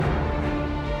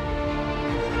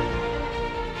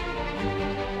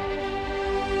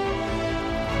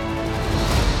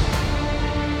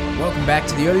Welcome back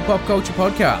to the Early Pop Culture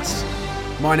Podcast.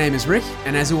 My name is Rick,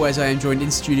 and as always I am joined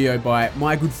in studio by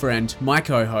my good friend, my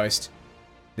co-host,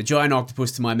 the giant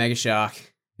octopus to my mega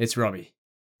shark, it's Robbie.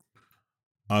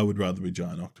 I would rather be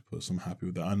giant octopus. I'm happy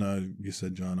with that. I know you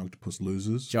said giant octopus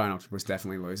loses. Giant octopus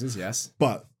definitely loses, yes.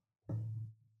 But,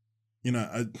 you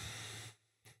know,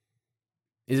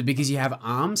 Is it because you have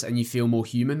arms and you feel more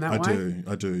human that way?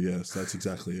 I do, yes. That's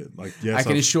exactly it. Like, yes, I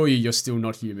can assure you you're still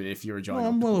not human if you're a giant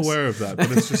octopus. I'm well aware of that, but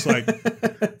it's just like,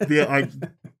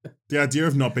 the idea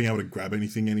of not being able to grab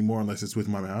anything anymore unless it's with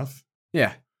my mouth.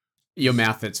 Yeah. Your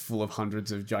mouth that's full of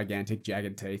hundreds of gigantic,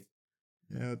 jagged teeth.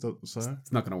 Yeah, so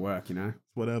it's not going to work, you know?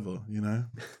 Whatever, you know?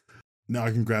 Now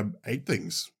I can grab 8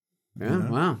 things. Yeah, you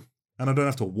know? wow. And I don't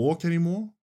have to walk anymore,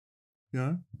 you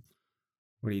know?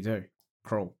 What do you do?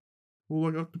 Crawl. Well,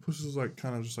 like octopuses, like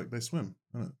kind of just like they swim,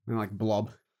 isn't it? They're like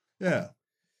blob. Yeah.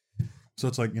 So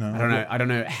it's like, you know. I don't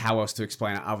know how else to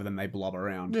explain it other than they blob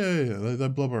around. Yeah. They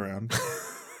blob around.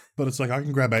 But it's like I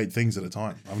can grab 8 things at a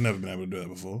time. I've never been able to do that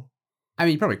before. I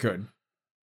mean, you probably could.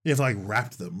 You have to like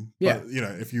wrap them. Yeah. But, you know,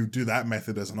 if you do that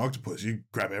method as an octopus, you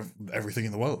grab everything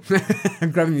in the world.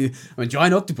 I'm a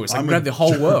giant octopus. I can grab the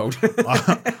whole world.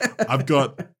 I've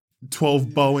got 12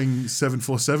 Boeing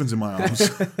 747s in my arms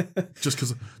just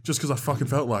because I fucking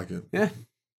felt like it. Yeah.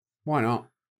 Why not?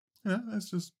 Yeah,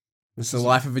 it's the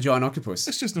life of a giant octopus.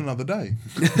 It's just another day.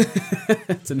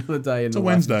 It's another day in the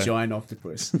life of a giant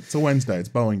octopus. It's a Wednesday. It's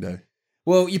Boeing Day.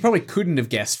 Well, you probably couldn't have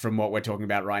guessed from what we're talking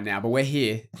about right now, but we're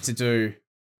here to do,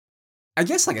 I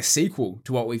guess, like a sequel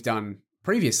to what we've done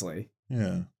previously.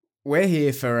 Yeah. We're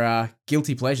here for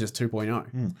Guilty Pleasures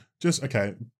 2.0. Just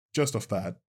off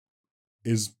that,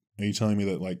 are you telling me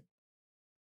that, like,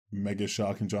 Mega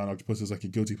Shark and Giant Octopus is, like, a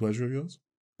guilty pleasure of yours?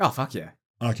 Oh, fuck yeah.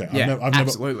 Okay. Yeah,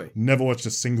 absolutely. Never watched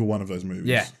a single one of those movies.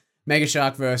 Yeah. Mega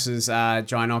Shark versus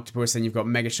Giant Octopus, then you've got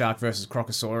Mega Shark versus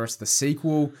Crocosaurus, the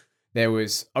sequel.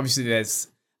 There's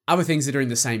other things that are in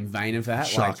the same vein of that.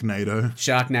 Sharknado. Like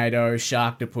Sharknado,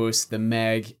 Sharktopus, the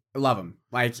Meg. Love them.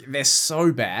 Like, they're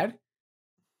so bad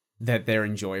that they're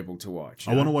enjoyable to watch.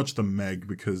 I want to watch the Meg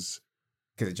because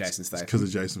of Jason Statham. Because of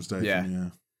Jason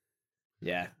Statham,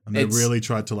 yeah. And they really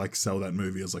tried to like sell that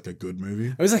movie as like a good movie.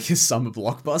 It was like a summer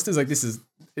blockbuster. It's like, this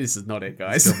is not it,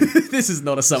 guys. This is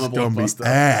not a summer blockbuster.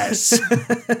 Ass.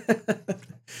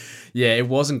 Yeah, it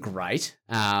wasn't great.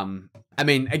 I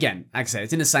mean, again, like I said,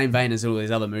 it's in the same vein as all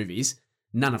these other movies.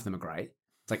 None of them are great.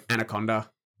 It's like Anaconda,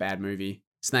 bad movie.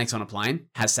 Snakes on a Plane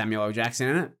has Samuel L. Jackson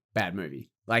in it, bad movie.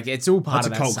 Like, it's all part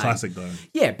of that. That's a cult classic, though.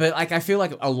 Yeah, but like, I feel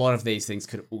like a lot of these things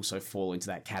could also fall into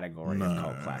that category of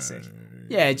cult classic.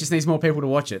 Yeah, it just needs more people to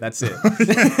watch it. That's it.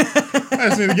 I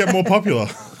just need to get more popular.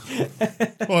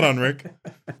 Well done, Rick.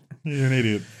 You're an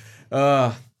idiot.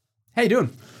 How you doing?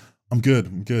 I'm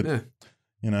good. Yeah.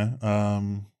 You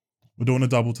know, we're doing a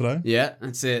double today. Yeah,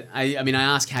 that's it. I mean, I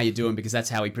ask how you're doing because that's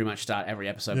how we pretty much start every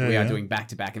episode. We are doing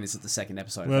back-to-back, and this is the second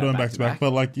episode. We're doing back-to-back,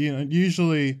 but like, you know,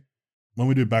 usually when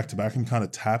we do back-to-back, I'm kind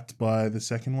of tapped by the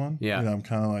second one. Yeah. You know, I'm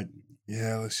kind of like,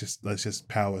 yeah, let's just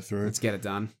power through. Let's get it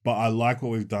done. But I like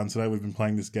what we've done today. We've been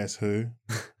playing this Guess Who.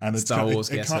 And it's Star Wars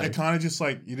Guess Who. It kind of just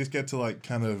like, you just get to like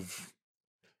kind of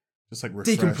just like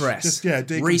refresh. Decompress.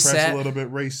 Decompress reset, a little bit,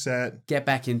 reset. Get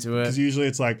back into it. Because usually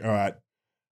it's like, all right,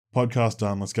 podcast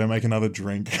done. Let's go make another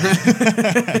drink.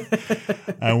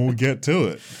 And we'll get to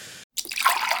it.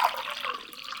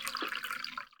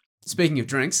 Speaking of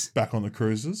drinks. Back on the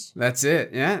cruises. That's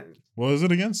it, yeah. What was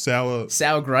it again? Sour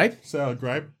grape. Sour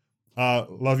grape.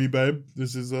 Love you, babe.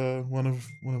 This is one of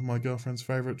my girlfriend's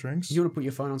favorite drinks. You want to put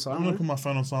your phone on silent? I'm going to put my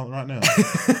phone on silent right now.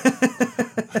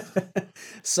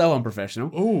 So unprofessional.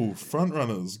 Oh, front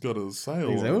runners got a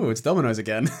sale. Oh, it's Domino's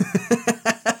again.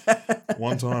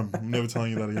 One time. I'm never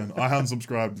telling you that again. I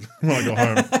unsubscribed when I got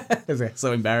home.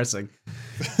 So embarrassing.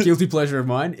 Guilty pleasure of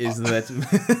mine is that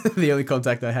the only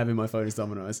contact I have in my phone is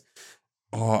Domino's.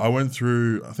 Oh, I went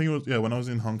through, I think it was, when I was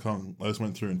in Hong Kong, I just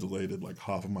went through and deleted like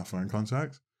half of my phone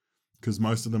contacts because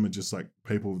most of them are just like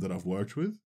people that I've worked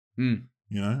with, you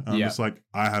know? I'm just like,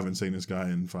 I haven't seen this guy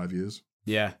in 5 years.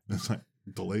 Yeah. It's like,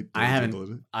 delete. I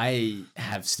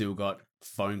have still got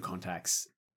phone contacts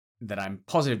that I'm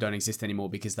positive don't exist anymore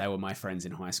because they were my friends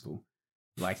in high school.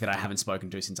 Like, that I haven't spoken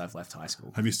to since I've left high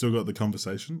school. Have you still got the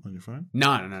conversation on your phone?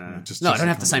 No. I don't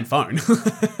have the same phone.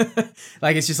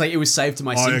 Like, it's just like, it was saved to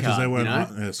my SIM card, you know?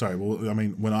 Yeah, sorry. Well, I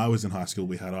mean, when I was in high school,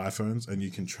 we had iPhones and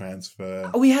you can transfer.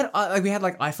 Oh, we had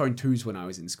like iPhone 2s when I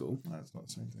was in school. No, it's not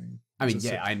the same thing. I mean,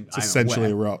 it's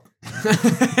essentially a rock.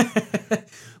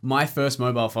 My first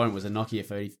mobile phone was a Nokia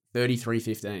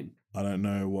 3315. I don't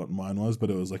know what mine was, but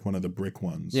it was like one of the brick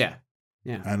ones. Yeah.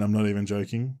 And I'm not even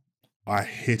joking. I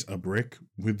hit a brick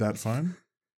with that phone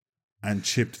and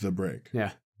chipped the brick.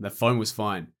 Yeah. The phone was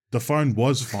fine. The phone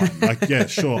was fine. Like, yeah,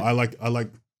 sure. I like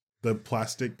the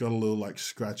plastic got a little like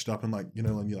scratched up and like, you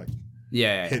know, when you like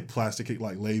hit plastic, it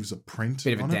like leaves a print.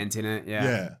 Bit of a dent in it. Yeah.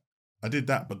 Yeah. I did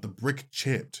that, but the brick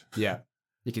chipped. Yeah.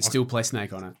 You can still play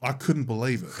Snake on it. I couldn't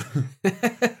believe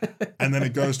it. And then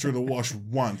it goes through the wash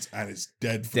once and it's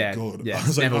dead for good. Yeah,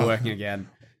 it's never working again.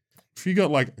 If you got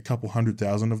like a couple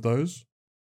 100,000 of those,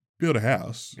 build a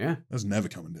house. Yeah. That's never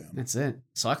coming down. That's it.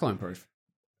 Cyclone proof.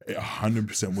 It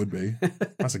 100% would be.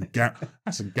 That's a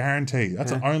guarantee.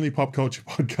 That's an only pop culture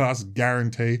podcast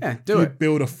guarantee. Yeah, do it.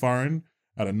 Build a phone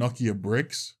out of Nokia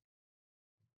bricks.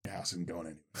 Your house isn't going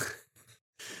anywhere.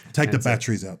 Take the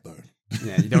batteries out though.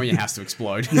 Yeah, you don't want your house to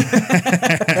explode.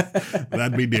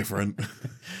 That'd be different.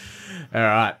 All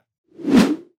right.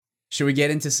 Should we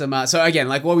get into some? So again,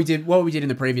 like what we did in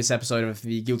the previous episode of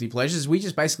the Guilty Pleasures, we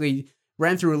just basically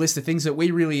ran through a list of things that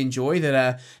we really enjoy that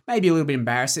are maybe a little bit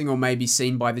embarrassing or maybe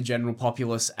seen by the general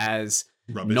populace as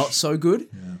rubbish, not so good.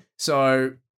 Yeah.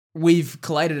 So we've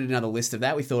collated another list of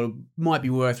that. We thought it might be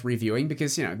worth reviewing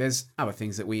because, you know, there's other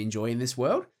things that we enjoy in this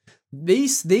world.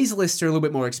 These lists are a little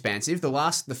bit more expansive.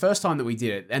 The first time that we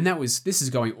did it, and this is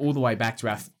going all the way back to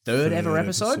our third ever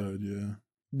episode. Yeah.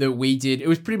 That we did. It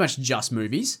was pretty much just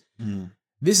movies. Mm.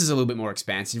 This is a little bit more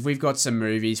expansive. We've got some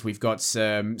movies. We've got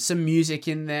some music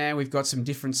in there. We've got some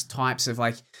different types of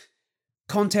like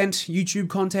content, YouTube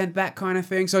content, that kind of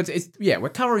thing. So it's we're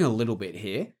covering a little bit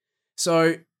here.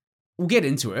 So we'll get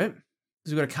into it.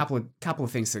 We've got a couple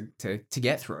of things to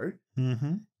get through.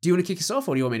 Mm-hmm. Do you want to kick us off,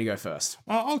 or do you want me to go first?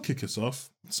 I'll kick us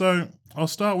off. So I'll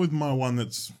start with my one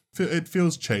it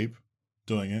feels cheap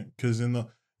doing it because in the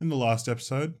last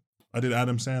episode I did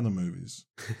Adam Sandler movies,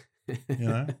 you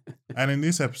know, and in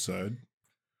this episode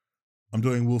I'm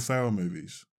doing Will Ferrell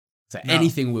movies. So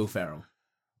anything Will Ferrell,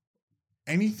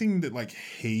 anything that like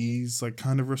he's like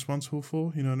kind of responsible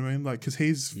for, you know what I mean? Like because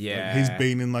he's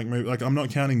been in like movie, like I'm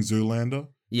not counting Zoolander.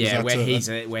 Yeah, where he's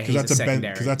a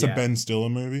secondary. Because that's a Ben Stiller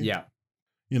movie. Yeah.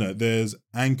 You know, there's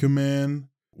Anchorman,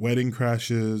 Wedding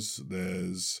Crashers,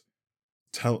 there's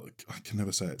I can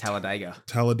never say it.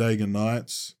 Talladega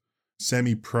Nights,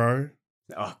 Semi-Pro.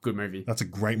 Oh, good movie. That's a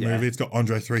great movie. It's got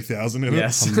Andre 3000 in it.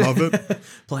 Yes. I love it.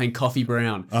 Playing Coffee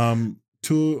Brown.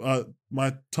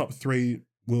 My top 3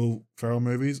 Will Ferrell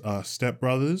movies are Step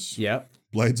Brothers. Yep.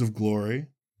 Blades of Glory.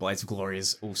 Blades of Glory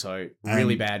is also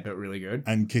really bad, but really good.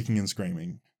 And Kicking and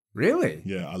Screaming. Really?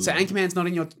 Yeah. So Anchorman's not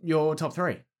in your top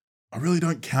 3? I really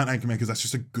don't count Anchorman because that's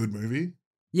just a good movie.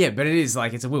 Yeah, but it is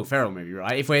like it's a Will Ferrell movie,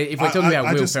 right? If we're talking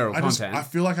about Will Ferrell content, I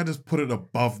feel like I just put it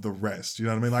above the rest. You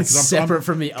know what I mean? Like it's separate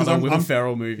from the other Will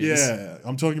Ferrell movies. Yeah,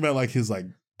 I'm talking about like his like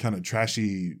kind of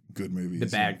trashy good movies, the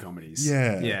bad comedies.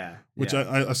 Yeah. Which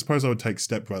I suppose I would take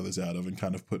Step Brothers out of and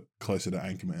kind of put closer to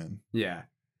Anchorman. Yeah,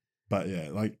 but yeah,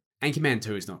 like Anchorman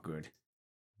 2 is not good.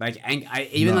 Like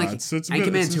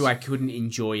Anchorman 2, I couldn't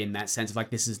enjoy in that sense of like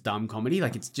this is dumb comedy.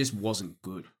 Like it just wasn't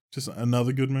good. Just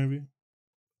another good movie.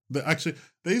 Actually,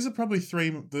 these are probably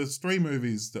there's 3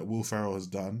 movies that Will Ferrell has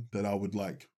done that I would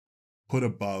like put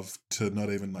above to not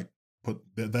even like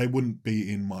they wouldn't be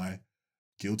in my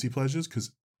guilty pleasures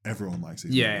because everyone likes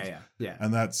these movies. Yeah.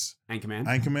 And that's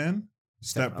Anchorman,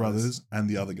 Step Brothers, and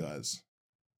The Other Guys.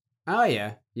 Oh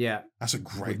yeah. That's a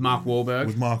great with Mark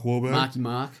Wahlberg. Marky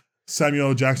Mark. Samuel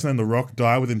L. Jackson and The Rock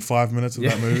die within 5 minutes of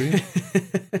that movie.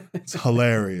 It's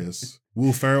hilarious.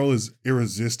 Will Ferrell is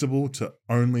irresistible to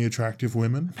only attractive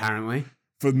women. Apparently.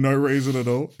 For no reason at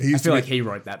all. I feel like he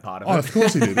wrote that part of it. Oh, of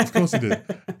course he did.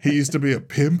 He used to be a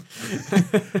pimp.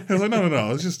 He was like, no.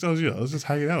 I was just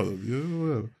hanging out with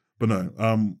him. But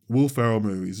no, Will Ferrell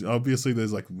movies. Obviously,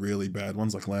 there's like really bad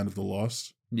ones like Land of the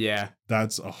Lost. Yeah.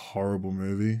 That's a horrible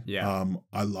movie. Yeah.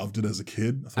 I loved it as a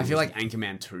kid. I feel like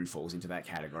Anchorman 2 falls into that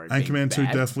category. Anchorman 2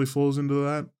 definitely falls into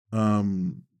that.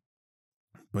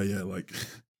 But yeah, like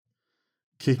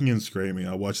Kicking and Screaming.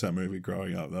 I watched that movie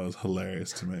growing up. That was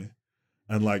hilarious to me.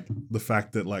 And like the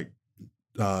fact that like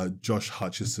Josh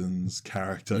Hutcherson's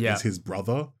character is his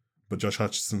brother, but Josh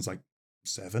Hutcherson's like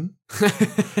 7.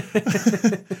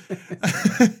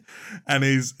 And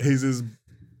he's his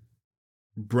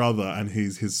brother and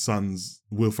he's his son's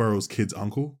Will Ferrell's kid's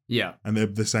uncle. Yeah. And they're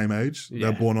the same age. Yeah.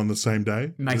 They're born on the same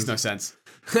day. Makes no sense.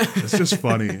 It's just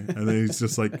funny. And then he's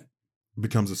just like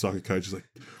becomes a soccer coach. He's like,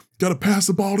 gotta pass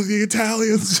the ball to the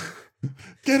Italians.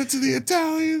 Get it to the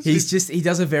Italians. He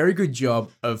does a very good job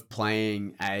of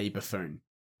playing a buffoon.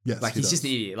 Yes. Like he's just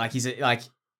an idiot. Like he's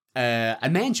a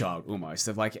man-child almost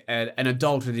of like an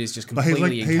adult that is just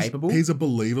completely incapable. He's a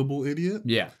believable idiot.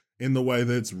 Yeah. In the way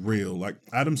that it's real. Like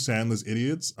Adam Sandler's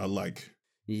idiots are like,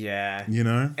 yeah, you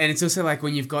know? And it's also like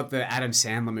when you've got the Adam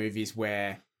Sandler movies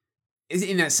where is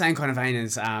in that same kind of vein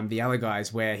as the other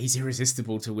guys, where he's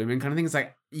irresistible to women, kind of thing. It's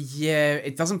like, yeah,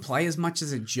 it doesn't play as much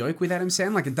as a joke with Adam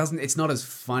Sandler. Like, it's not as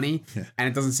funny, and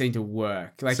it doesn't seem to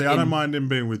work. Like, see, I don't mind him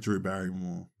being with Drew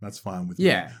Barrymore. That's fine with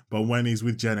me. But when he's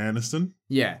with Jen Aniston,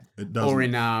 it doesn't. Or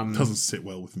in doesn't sit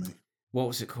well with me. What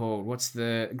was it called? What's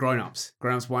the Grown Ups?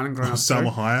 Grown Ups 1 and Grown Ups 2?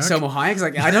 Salma Hayek. Salma Hayek's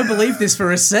like, I don't believe this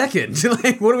for a second.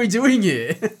 Like, what are we doing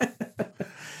here?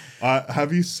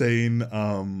 Have you seen?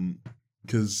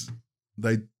 Because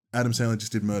Adam Sandler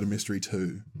just did Murder Mystery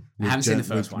 2. I haven't seen the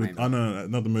first one. Oh no,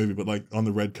 not the movie, but like on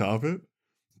the red carpet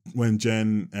when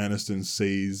Jen Aniston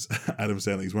sees Adam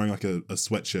Sandler, he's wearing like a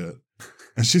sweatshirt.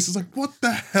 And she's just like, what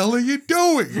the hell are you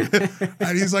doing?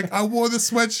 And he's like, I wore the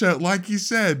sweatshirt like you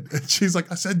said. And she's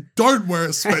like, I said, don't wear a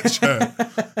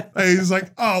sweatshirt. And he's like,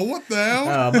 oh, what the hell?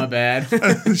 Oh, my bad.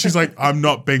 And she's like, I'm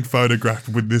not being photographed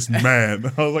with this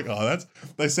man. I was like, oh,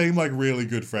 they seem like really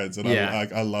good friends. And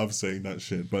I love seeing that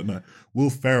shit. But no, Will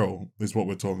Ferrell is what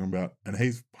we're talking about. And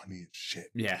he's funny as shit.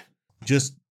 Yeah.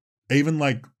 Just even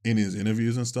like in his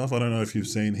interviews and stuff. I don't know if you've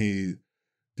seen, he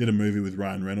did a movie with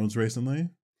Ryan Reynolds recently.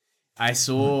 I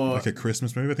saw like a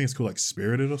Christmas movie. I think it's called like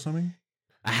Spirited or something.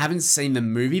 I haven't seen the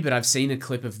movie, but I've seen a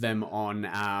clip of them on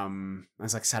it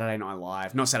was like Saturday Night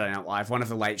Live. Not Saturday Night Live, one of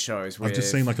the late shows. I've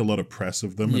just seen like a lot of press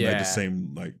of them, and they just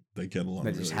seem like they get along.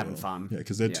 They're just having fun. Yeah,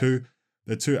 because they're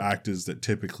two actors that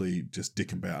typically just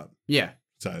dick about. Yeah.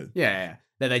 So yeah.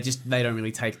 They don't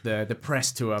really take the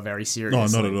press tour very seriously.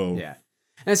 No, not at all. Yeah.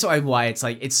 And that's why it's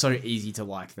like, it's so easy to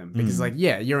like them because like,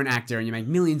 yeah, you're an actor and you make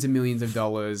millions and millions of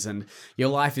dollars and your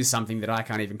life is something that I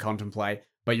can't even contemplate,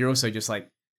 but you're also just like,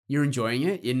 you're enjoying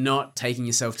it. You're not taking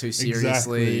yourself too seriously.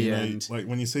 Exactly. And like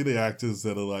when you see the actors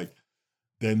that are like,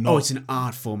 they're not. Oh, it's an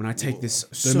art form and I take this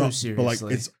so seriously. But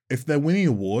like, if they're winning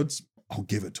awards, I'll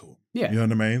give it to them. Yeah. You know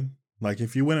what I mean? Like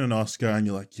if you win an Oscar and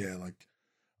you're like, yeah, like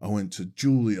I went to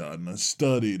Juilliard and I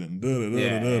studied and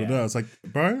da. It's like,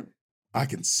 bro, I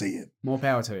can see it. More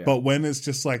power to you. But when it's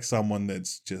just like someone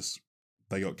that's just,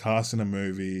 they got cast in a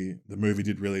movie, the movie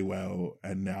did really well,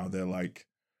 and now they're like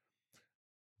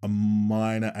a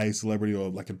minor A celebrity or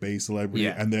like a B celebrity,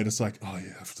 and they're just like, oh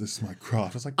yeah, this is my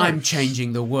craft. It's like, I'm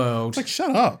changing the world. It's like,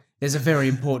 shut up. There's a very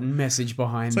important message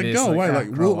behind this. It's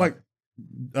like, go away.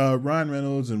 Ryan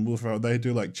Reynolds and Will Ferrell, they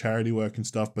do like charity work and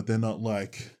stuff, but they're not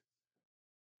like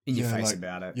in your face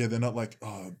about it. Yeah, they're not like,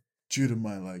 oh, due to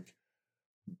my like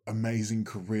amazing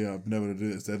career, I've never to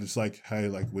do this. They're just like, hey,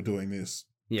 like we're doing this.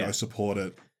 Go support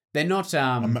it. They're not.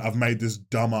 I've made this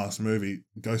dumbass movie.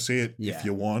 Go see it if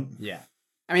you want. Yeah.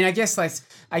 I mean, I guess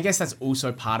that's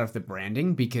also part of the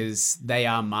branding because they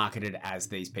are marketed as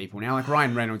these people now. Like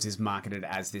Ryan Reynolds is marketed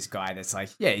as this guy that's like,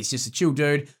 yeah, he's just a chill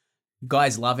dude.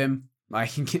 Guys love him.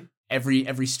 Like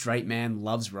every straight man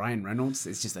loves Ryan Reynolds.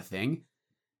 It's just a thing.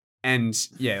 And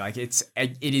yeah, like it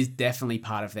is definitely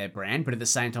part of their brand, but at the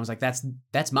same time, it's like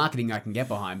that's marketing I can get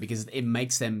behind because it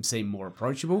makes them seem more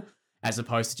approachable as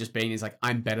opposed to just being like,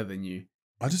 I'm better than you.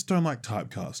 I just don't like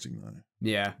typecasting though.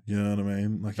 Yeah. You know what I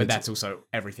mean? Like, but that's also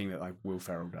everything that like Will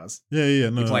Ferrell does. Yeah.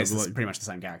 No, he plays pretty much the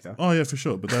same character. Oh yeah, for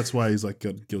sure. But that's why he's like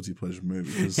got a guilty pleasure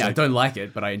movie. Yeah, like, I don't like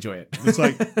it, but I enjoy it. It's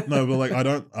like no, but like I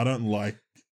don't like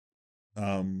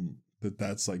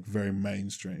that's like very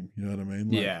mainstream. You know what I mean?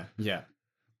 Like, yeah.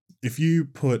 If you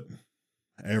put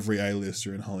every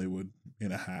A-lister in Hollywood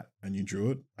in a hat and you drew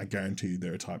it, I guarantee you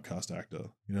they're a typecast actor.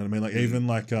 You know what I mean? Like even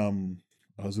like I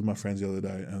was with my friends the other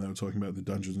day and they were talking about the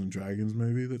Dungeons and Dragons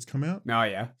movie that's come out. Oh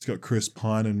yeah. It's got Chris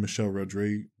Pine and Michelle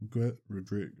Rodriguez.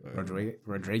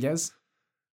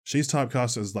 She's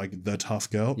typecast as like the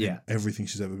tough girl in everything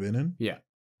she's ever been in. Yeah.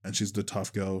 And she's the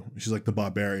tough girl. She's like the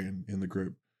barbarian in the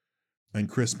group. And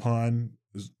Chris Pine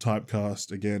is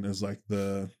typecast again as like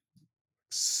the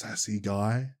sassy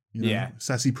guy, you know?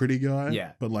 Sassy pretty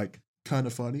guy, but like kind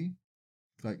of funny,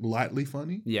 like lightly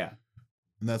funny, and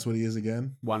that's what he is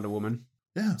again. Wonder Woman,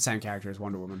 same character as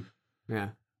Wonder Woman,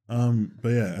 but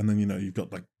yeah, and then you know you've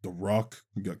got like The Rock,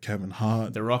 you got Kevin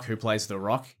Hart, The Rock who plays The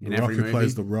Rock in every movie, who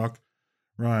plays The Rock,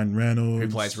 Ryan Reynolds who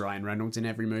plays Ryan Reynolds in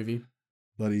every movie.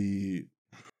 Bloody,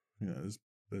 you know,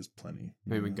 there's plenty.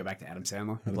 Maybe we can go back to Adam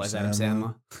Sandler, who plays Adam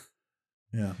Sandler.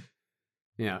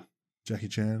 Yeah. Jackie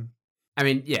Chan. I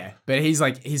mean, yeah, but he's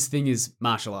like, his thing is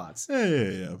martial arts.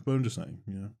 Yeah. But I'm just saying,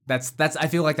 you know. That's. I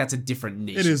feel like that's a different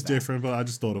niche. It is different, but I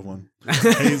just thought of one.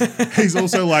 He's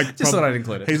also like... just thought I'd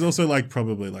include it. He's also like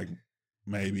probably like,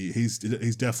 maybe, he's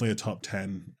definitely a top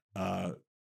 10.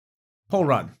 Paul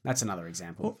Rudd, that's another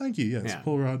example. Well, thank you, yes.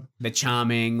 Paul Rudd. The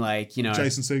charming, like, you know.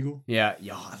 Jason Segel. Yeah,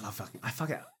 I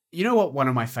fucking... You know what? One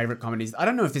of my favorite comedies, I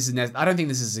don't know if this is... I don't think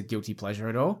this is a guilty pleasure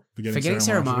at all. Forgetting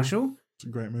Sarah Marshall. It's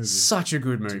a great movie. Such a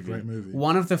good movie. It's a great movie.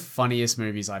 One of the funniest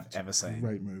movies I've ever seen.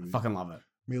 Great movie. Fucking love it.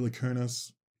 Mila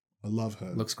Kunis, I love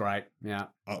her. Looks great. Yeah.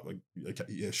 Okay,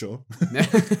 yeah, sure.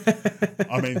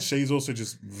 I mean, she's also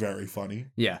just very funny.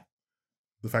 Yeah.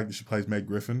 The fact that she plays Meg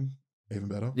Griffin, even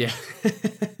better. Yeah.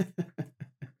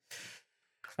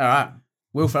 All right.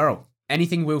 Will Ferrell.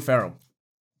 Anything Will Ferrell.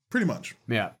 Pretty much.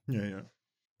 Yeah. Yeah.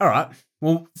 All right.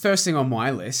 Well, first thing on my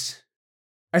list,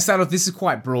 I started off, this is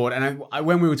quite broad, and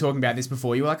when we were talking about this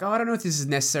before, you were like, oh, I don't know if this is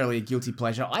necessarily a guilty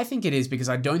pleasure. I think it is, because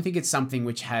I don't think it's something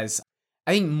which has,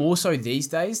 I think more so these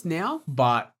days now,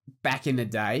 but back in the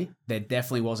day, there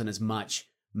definitely wasn't as much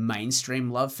mainstream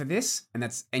love for this, and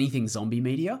that's anything zombie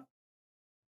media.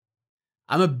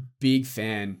 I'm a big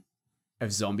fan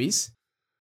of zombies.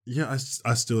 Yeah,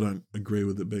 I still don't agree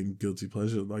with it being guilty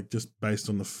pleasure. Like, just based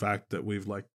on the fact that we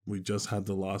just had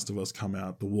The Last of Us come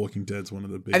out. The Walking Dead's one of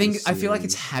the biggest. I feel like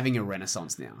it's having a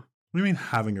renaissance now. What do you mean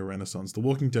having a renaissance? The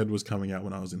Walking Dead was coming out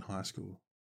when I was in high school.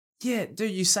 Yeah,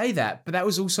 dude, you say that, but that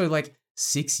was also like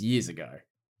 6 years ago.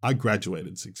 I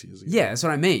graduated 6 years ago. Yeah, that's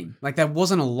what I mean. Like, that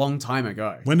wasn't a long time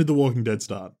ago. When did The Walking Dead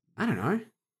start? I don't know.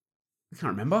 I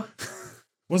can't remember.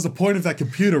 What's the point of that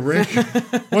computer, Rick?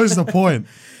 What is the point?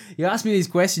 You ask me these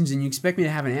questions and you expect me to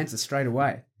have an answer straight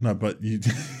away. No, but you're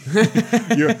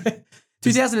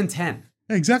 2010.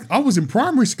 Exactly. I was in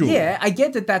primary school. Yeah, I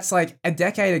get that that's like a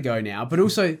decade ago now, but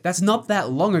also that's not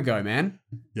that long ago, man.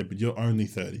 Yeah, but you're only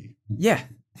 30. Yeah.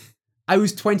 I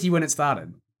was 20 when it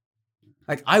started.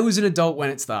 Like, I was an adult when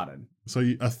it started.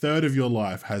 So a third of your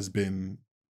life has been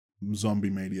zombie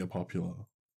media popular.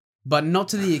 But not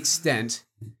to the extent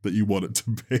that you want it to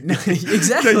be.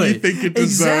 Exactly. That you think it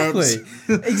deserves.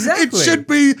 Exactly. It should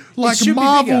be like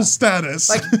Marvel status.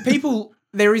 Like,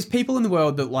 there is people in the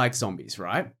world that like zombies,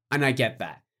 right? And I get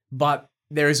that. But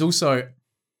there is also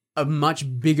a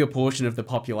much bigger portion of the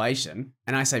population,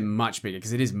 and I say much bigger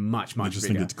because it is much bigger. I just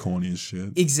think it's corny as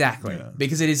shit. Exactly. Yeah.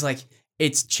 Because it is like,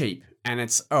 it's cheap and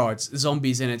it's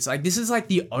zombies, and it's like, this is like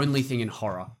the only thing in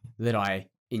horror that I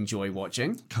enjoy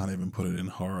watching. Can't even put it in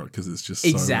horror because it's just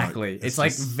exactly. So it's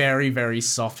like very, very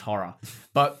soft horror.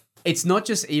 But it's not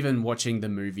just even watching the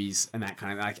movies and that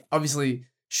kind of, like, obviously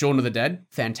Shaun of the Dead,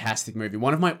 fantastic movie.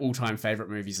 One of my all-time favorite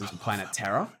movies is Planet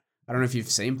Terror. I don't know if you've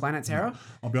seen Planet Terror.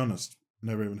 I'll be honest,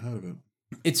 never even heard of it.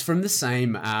 It's from the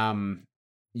same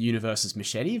universe as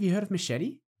Machete. Have you heard of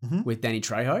Machete? Mm-hmm. With Danny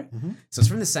Trejo? Mm-hmm. So it's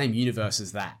from the same universe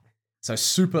as that. So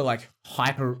super like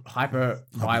hyper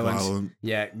violent,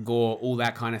 yeah, gore, all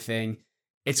that kind of thing.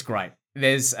 It's great.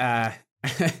 There's a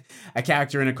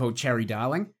character in it called Cherry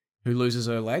Darling who loses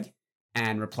her leg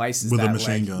and replaces with that a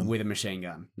machine leg gun. with a machine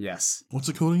gun. Yes. What's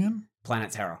it called again? Planet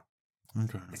Terror.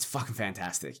 Okay. It's fucking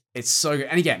fantastic. It's so good.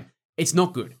 And again, it's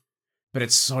not good, but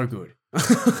it's so good.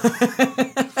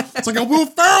 It's like a Will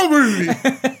Ferrell movie.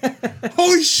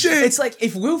 Holy shit. It's like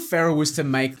if Will Ferrell was to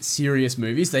make serious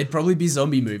movies, they'd probably be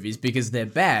zombie movies because they're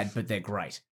bad, but they're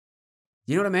great.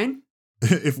 You know what I mean?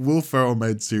 If Will Ferrell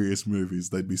made serious movies,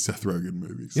 they'd be Seth Rogen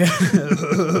movies.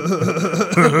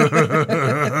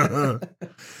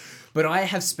 But I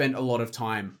have spent a lot of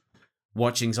time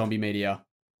watching zombie media,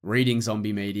 reading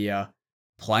zombie media,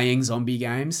 playing zombie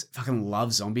games. Fucking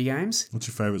love zombie games. What's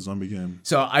your favorite zombie game?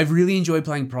 So I've really enjoyed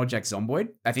playing Project Zomboid.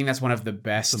 I think that's one of the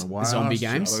best zombie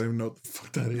games. I don't even know what the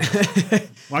fuck that is.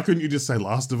 Why couldn't you just say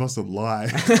Last of Us and lie?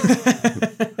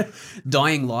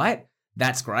 Dying Light.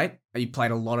 That's great. You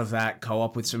played a lot of that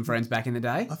co-op with some friends back in the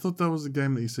day. I thought that was a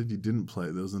game that you said you didn't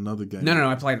play. There was another game. No.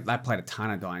 I played a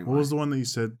ton of Dying Light. What was the one that you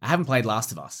said? I haven't played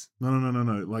Last of Us. No.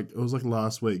 Like, it was like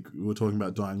last week we were talking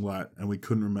about Dying Light and we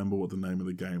couldn't remember what the name of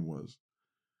the game was.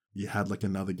 You had like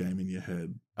another game in your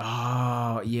head.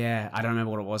 Oh, yeah. I don't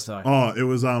remember what it was though. Oh, it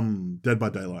was Dead by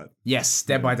Daylight. Yes,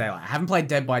 Dead by Daylight. I haven't played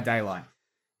Dead by Daylight.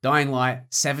 Dying Light,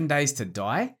 7 Days to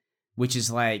Die, which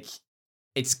is like,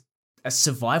 it's a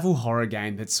survival horror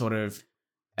game that's sort of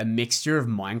a mixture of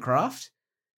Minecraft,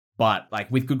 but like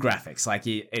with good graphics. Like,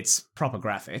 it's proper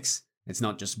graphics. It's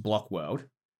not just block world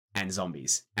and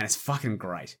zombies. And it's fucking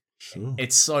great. Sure.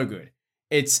 It's so good.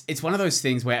 It's one of those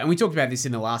things where, and we talked about this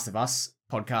in the Last of Us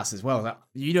podcast as well, that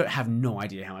you don't have no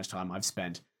idea how much time I've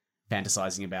spent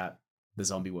fantasizing about the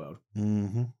zombie world.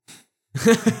 Mm-hmm.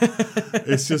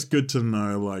 It's just good to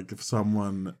know, like, if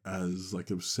someone as like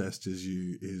obsessed as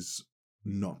you is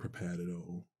not prepared at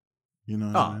all. You know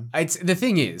what I mean? It's the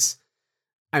thing is,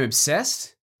 I'm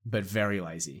obsessed, but very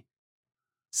lazy.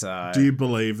 So, do you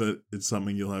believe that it's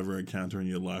something you'll ever encounter in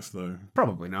your life, though?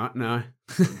 Probably not. No.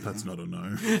 That's not a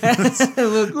no.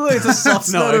 Look, it's a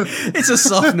soft no. It's a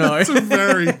soft no. It's a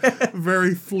very,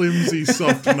 very flimsy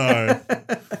soft no.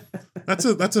 That's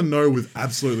a no with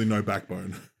absolutely no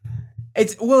backbone.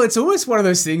 It's almost one of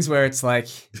those things where it's like,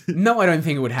 no, I don't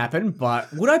think it would happen,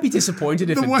 but would I be disappointed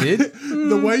if it did?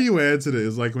 The way you answered it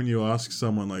is like when you ask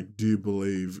someone, like, do you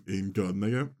believe in God? And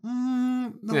they go,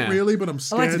 not really, but I'm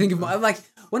scared. I like to think of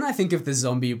when I think of the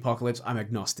zombie apocalypse, I'm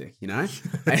agnostic, you know?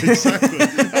 Exactly.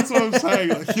 That's what I'm saying.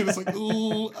 Like, you're just like,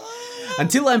 ooh.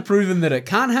 Until I'm proven that it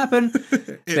can't happen,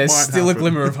 there's still a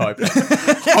glimmer of hope.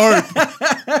 Hope.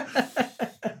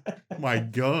 My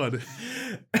God.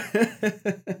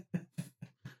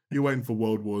 You're waiting for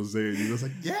World War Z and you're just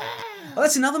like, yeah. Well,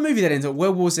 that's another movie that ends up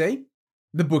World War Z.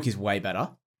 The book is way better.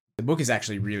 The book is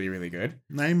actually really, really good.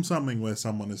 Name something where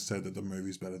someone has said that the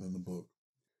movie's better than the book.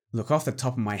 Look, off the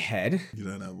top of my head. You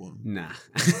don't have one. Nah.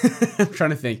 I'm trying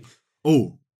to think.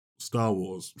 Oh, Star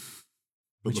Wars.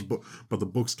 But the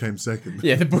books came second.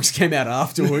 Yeah, the books came out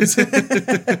afterwards.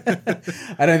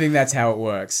 I don't think that's how it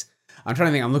works. I'm trying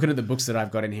to think. I'm looking at the books that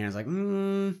I've got in here. I was like,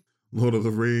 Lord of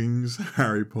the Rings,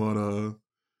 Harry Potter,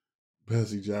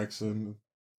 Percy Jackson.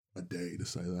 A day to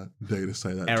say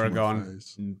that. Aragon,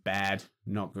 bad.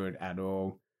 Not good at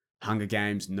all. Hunger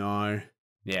Games, no.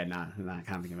 Yeah, no, I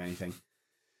can't think of anything.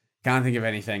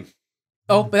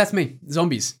 Oh, but that's me.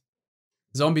 Zombies.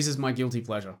 Zombies is my guilty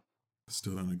pleasure. I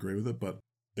still don't agree with it, but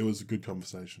it was a good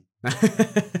conversation.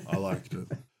 I liked it.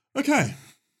 Okay.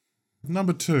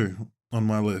 Number 2 on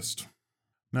my list.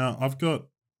 Now, I've got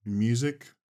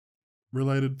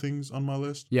music-related things on my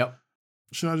list. Yep.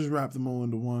 Should I just wrap them all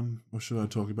into one, or should I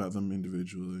talk about them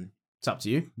individually? It's up to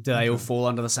you. Do they all fall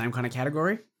under the same kind of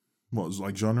category? What, was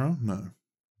like genre? No.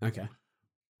 Okay.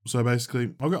 So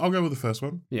basically, I'll go with the first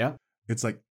one. Yeah. It's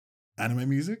like anime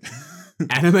music.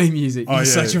 Anime music. Oh, You're yeah,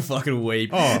 such a fucking weeb.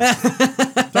 Oh,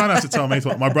 don't have to tell me.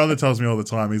 My brother tells me all the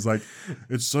time. He's like,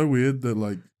 it's so weird that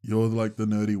like you're like the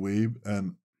nerdy weeb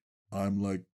and I'm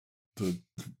like the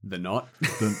not.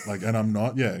 And I'm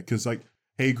not. Yeah, because like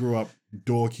he grew up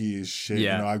dorky as shit.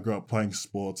 Yeah. You know, I grew up playing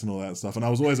sports and all that stuff, and I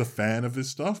was always a fan of his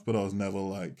stuff, but I was never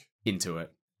like into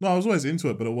it. No, I was always into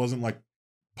it, but it wasn't like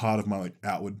part of my like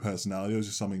outward personality. It was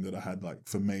just something that I had like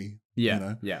for me. Yeah. You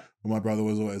know? Yeah. And my brother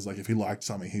was always like, if he liked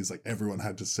something, he's like, everyone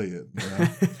had to see it. You know?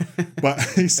 But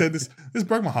he said this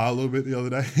broke my heart a little bit the other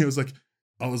day. He was like,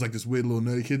 I was like this weird little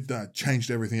nerdy kid that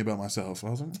changed everything about myself. I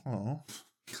was like, oh,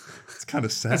 it's kind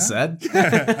of sad. That's sad.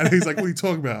 Yeah. And he's like, what are you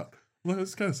talking about? Well,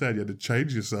 it's kind of sad you had to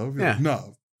change yourself. You're like,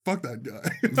 no, fuck that guy.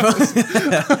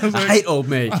 I hate old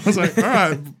me. I was like,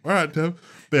 all right, Tim.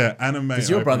 But yeah, anime. Does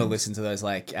your brother listen to those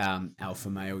like alpha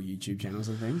male YouTube channels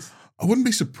and things? I wouldn't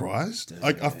be surprised.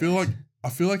 Like I feel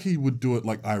like he would do it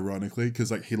like ironically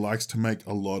because like he likes to make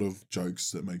a lot of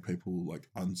jokes that make people like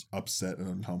upset and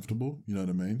uncomfortable. You know what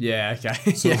I mean? Yeah.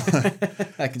 Okay. So,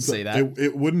 like, I can see that.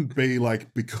 It wouldn't be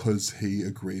like because he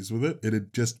agrees with it.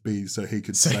 It'd just be so he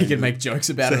could make jokes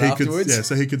about it afterwards.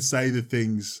 So he could say the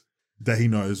things that he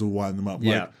knows will wind them up.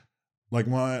 Yeah. Like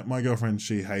my girlfriend,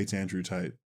 she hates Andrew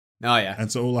Tate. Oh yeah.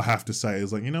 And so all I have to say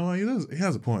is like, you know what, he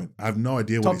has a point. I have no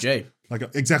idea what top G. Like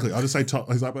exactly. I'll just say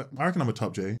top. He's like, I reckon I'm a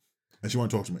top G. And she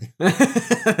won't talk to me.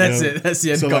 That's it. That's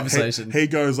the end of the conversation. Like, he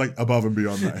goes like above and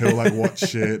beyond that. He'll like watch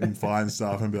shit and find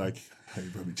stuff and be like, hey,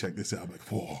 probably check this out. I'm like,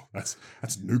 whoa, that's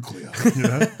nuclear, you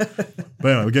know? But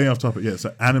anyway, we're getting off topic. Yeah,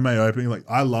 so anime opening. Like,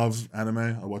 I love anime.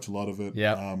 I watch a lot of it.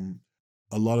 Yeah.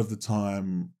 A lot of the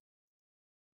time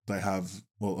they have,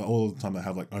 all the time they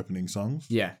have like opening songs.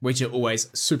 Yeah, which are always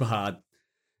super hard.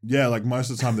 Yeah, like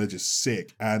most of the time they're just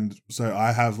sick. And so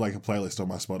I have like a playlist on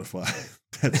my Spotify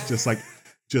that's just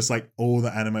like all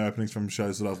the anime openings from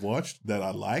shows that I've watched that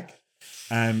I like.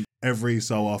 And every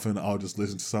so often I'll just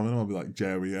listen to some of them. I'll be like,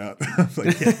 jam me out.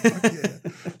 Like, yeah, fuck yeah.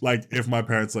 Like if my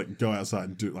parents like go outside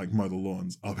and do like mow the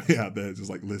lawns, I'll be out there just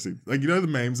like listening. Like, you know the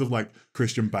memes of like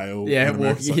Christian Bale?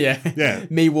 Yeah, yeah.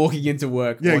 Me walking into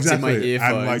work. Yeah, exactly. In my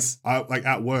earphones. And like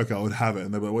at work I would have it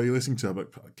and they'd be like, what are you listening to? I'm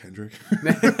like, Kendrick.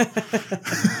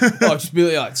 Oh, just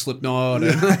be like Slipknot.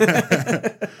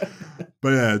 But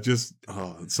yeah, just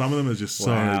some of them are just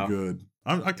so good.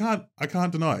 I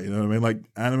can't deny it, you know what I mean? Like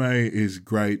anime is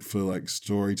great for like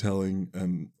storytelling,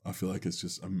 and I feel like it's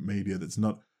just a media that's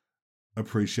not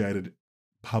appreciated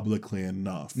publicly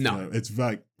enough. No, you know? It's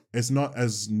like it's not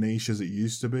as niche as it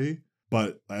used to be,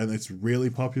 and it's really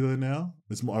popular now.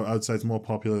 It's more, I would say it's more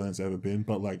popular than it's ever been,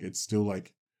 but like it's still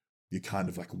like you're kind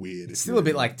of like weird. It's still a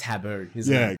bit like taboo,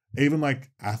 isn't it? Yeah, even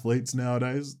like athletes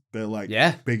nowadays, they're like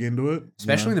big into it,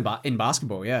 especially in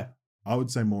basketball. Yeah. I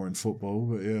would say more in football,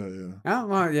 but yeah. Oh,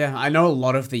 well, yeah. I know a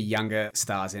lot of the younger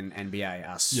stars in NBA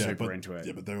are super into it.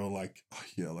 Yeah, but they're all like,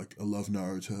 like, I love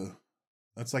Naruto.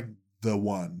 That's like the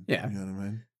one. Yeah. You know what I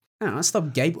mean? No, stop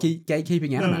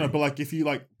gatekeeping anime. No, but like if you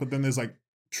like, but then there's like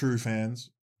true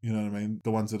fans, you know what I mean? The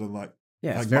ones that are like.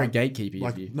 Yeah, it's very gatekeepy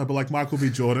like, of you. No, but like Michael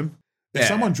B. Jordan, If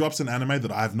someone drops an anime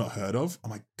that I have not heard of,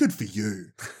 I'm like, good for you.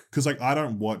 Because like I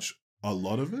don't watch a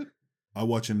lot of it. I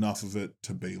watch enough of it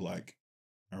to be like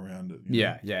around it. You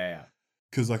know? Yeah.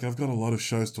 Because like I've got a lot of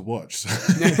shows to watch. So.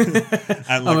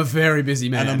 And like, I'm a very busy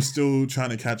man. And I'm still trying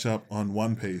to catch up on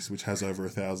One Piece, which has over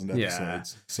 1,000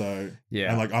 episodes. So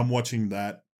and like I'm watching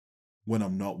that when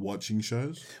I'm not watching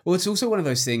shows. Well, it's also one of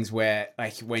those things where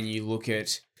like when you look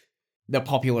at the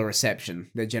popular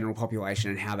reception, the general population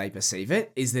and how they perceive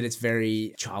it, is that it's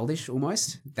very childish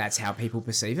almost. That's how people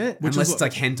perceive it. Which Unless it's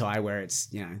like hentai where it's,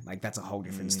 you know, like that's a whole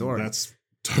different story. That's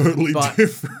totally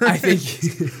different. I think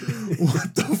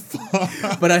what the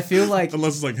fuck? But I feel like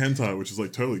unless it's like hentai, which is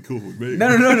like totally cool with me.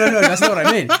 No. That's not what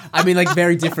I mean. I mean like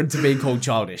very different to being called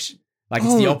childish. Like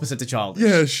it's the opposite to childish.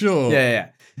 Yeah, sure. Yeah.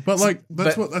 But like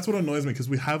that's what annoys me because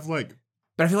we have like.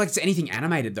 But I feel like it's anything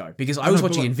animated though, because I was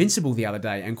watching Invincible the other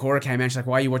day, and Cora came out. She's like,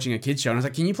 "Why are you watching a kids show?" And I was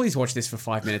like, "Can you please watch this for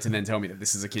 5 minutes and then tell me that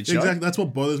this is a kids show?" Exactly. That's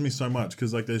what bothers me so much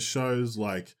because like there's shows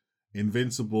like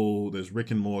Invincible, there's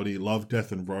Rick and Morty, Love,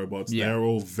 Death and Robots. Yeah. They're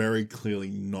all very clearly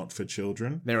not for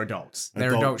children. They're adults.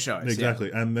 They're adult shows. Exactly.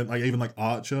 Yeah. And then like even like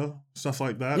Archer, stuff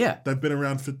like that. Yeah. They've been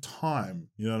around for time.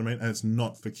 You know what I mean? And it's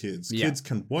not for kids. Yeah. Kids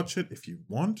can watch it if you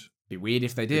want. Be weird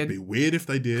if they did.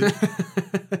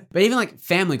 But even like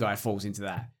Family Guy falls into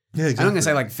that. Yeah, exactly. I'm not going to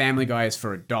say like Family Guy is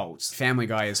for adults. Family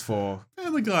Guy is for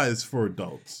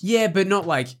adults. Yeah, but not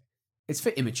like it's for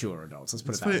immature adults. Let's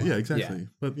put it that way. Yeah, exactly. Yeah.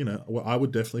 But you know, I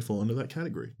would definitely fall into that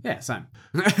category. Yeah, same.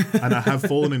 And I have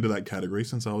fallen into that category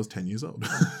since I was 10 years old.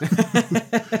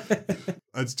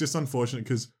 It's just unfortunate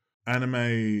because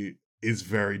anime is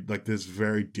very like there's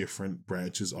very different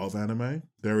branches of anime.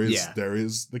 There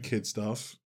is the kid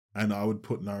stuff, and I would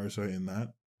put Naruto in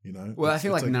that. You know, well, I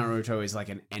feel like Naruto is like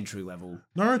an entry level.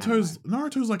 Naruto's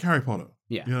like Harry Potter.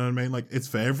 Yeah, you know what I mean. Like it's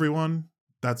for everyone.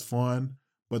 That's fine.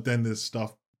 But then there's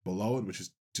stuff below it, which is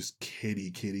just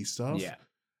kitty stuff. Yeah.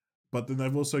 But then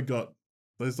they've also got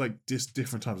there's like just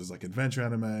different types. There's like adventure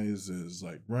animes. There's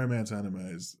like romance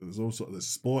animes. There's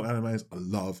sport animes. I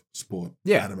love sport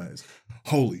animes.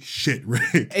 Holy shit,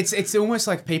 Rick! It's almost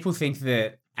like people think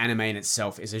that anime in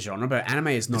itself is a genre, but anime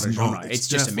is not a genre. It's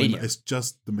just a medium. It's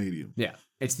just the medium. Yeah.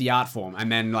 It's the art form,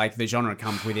 and then like the genre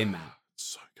comes within that.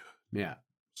 So good. Yeah.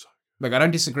 So good. Like I don't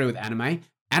disagree with anime.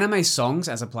 Anime songs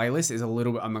as a playlist is a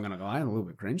little bit, I'm not going to lie, a little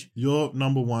bit cringe. Your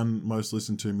number one most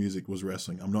listened to music was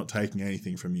wrestling. I'm not taking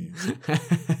anything from you.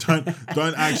 Don't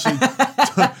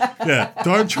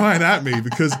try and at me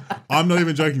because I'm not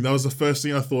even joking. That was the first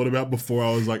thing I thought about before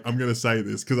I was like, I'm going to say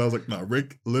this because I was like, no,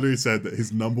 Rick literally said that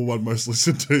his number one most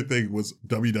listened to thing was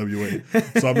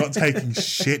WWE. So I'm not taking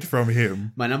shit from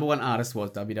him. My number one artist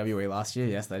was WWE last year.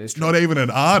 Yes, that is true. Not even an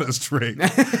artist, Rick.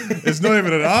 It's not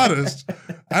even an artist.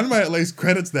 Anime at least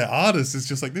credits their artists. It's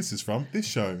just like, this is from this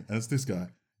show and it's this guy.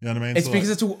 You know what I mean? It's because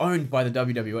it's all owned by the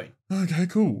WWE. Okay,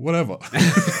 cool. Whatever.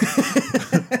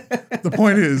 The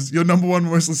point is, your number one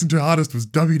most listened to artist was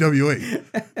WWE.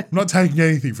 I'm not taking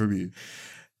anything from you.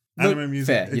 Look, anime music.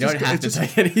 Fair. You don't have to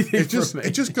take anything from me.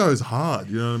 It just goes hard.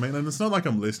 You know what I mean? And it's not like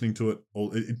I'm listening to it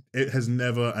all. It has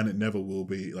never and it never will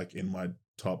be like in my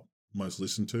top most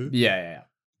listened to. Yeah.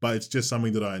 But it's just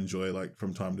something that I enjoy like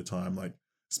from time to time. Like,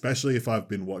 especially if I've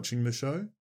been watching the show.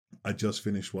 I just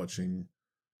finished watching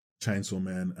Chainsaw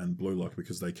Man and Blue Lock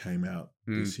because they came out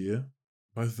this year.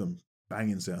 Both of them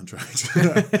banging soundtracks.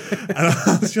 And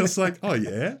I was just like, oh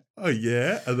yeah.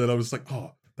 And then I was like,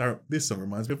 oh, this song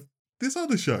reminds me of this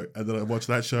other show. And then I watched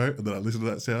that show and then I listened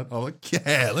to that sound. I'm like,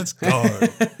 yeah, let's go.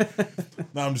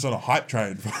 Now I'm just on a hype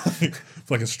train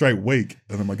for like a straight week.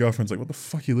 And then my girlfriend's like, what the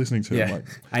fuck are you listening to? Yeah. I'm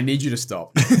like, I need you to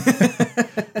stop.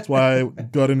 That's why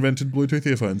God invented Bluetooth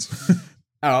earphones.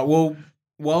 Well,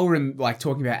 while we're in, like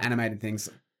talking about animated things,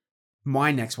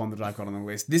 my next one that I've got on the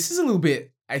list, this is a little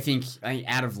bit, I think,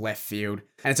 out of left field.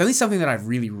 And it's only something that I've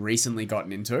really recently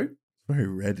gotten into. Very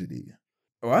Reddity.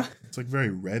 What? It's like very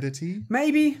Reddity.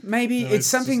 Maybe. No, it's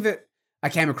something that I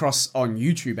came across on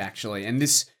YouTube, actually. And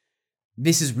this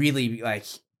has really, like,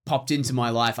 popped into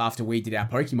my life after we did our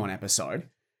Pokemon episode.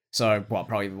 So,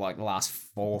 probably like the last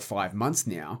 4 or 5 months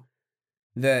now.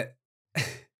 That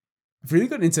I've really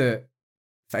gotten into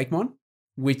Fakemon,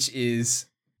 which is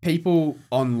people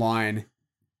online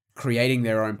creating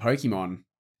their own Pokemon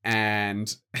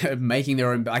and making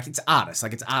their own, like it's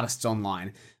artists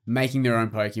online making their own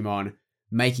Pokemon,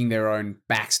 making their own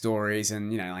backstories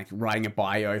and, you know, like writing a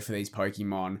bio for these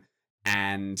Pokemon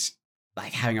and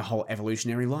like having a whole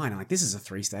evolutionary line. Like, this is a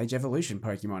 3-stage evolution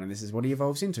Pokemon and this is what he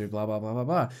evolves into, blah, blah, blah, blah,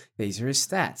 blah. These are his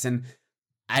stats. And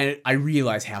I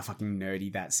realize how fucking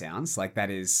nerdy that sounds. Like, that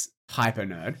is hyper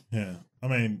nerd. Yeah. I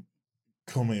mean,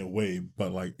 call me a weeb,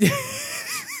 but like,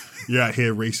 You're out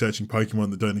here researching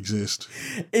Pokemon that don't exist.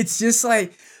 It's just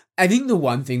like, I think the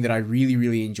one thing that I really,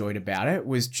 really enjoyed about it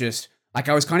was just, like,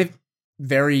 I was kind of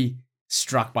very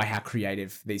struck by how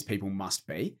creative these people must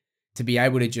be to be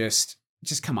able to just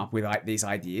come up with like these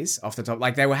ideas off the top.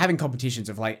 Like, they were having competitions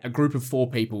of like a group of 4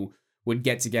 people would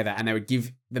get together and they would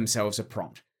give themselves a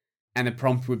prompt. And the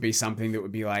prompt would be something that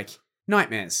would be like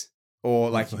nightmares or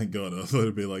like... Oh, thank God. I thought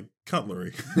it'd be like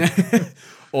cutlery.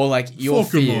 or like your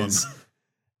Pokemon. fears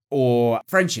or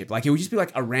friendship. Like, it would just be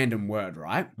like a random word,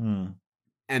 right? Mm.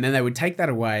 And then they would take that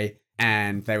away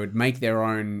and they would make their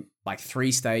own like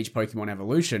 3-stage Pokemon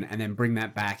evolution and then bring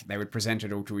that back. They would present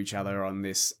it all to each other on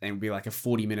this, and it would be like a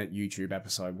 40-minute YouTube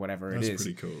episode, whatever it is. That's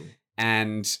pretty cool.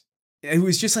 And it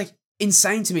was just like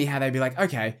insane to me how they'd be like,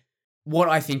 okay, what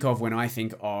I think of when I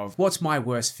think of what's my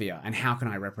worst fear and how can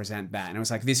I represent that? And it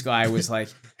was like, this guy was like...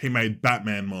 He made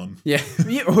Batman Mon. Yeah.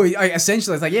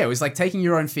 Essentially, it's like, yeah, it was like taking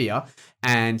your own fear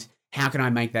and how can I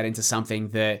make that into something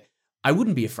that I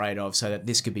wouldn't be afraid of so that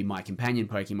this could be my companion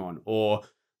Pokemon, or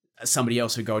somebody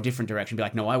else would go a different direction, be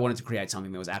like, no, I wanted to create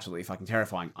something that was absolutely fucking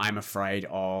terrifying. I'm afraid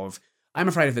of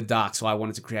the dark, so I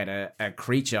wanted to create a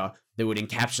creature that would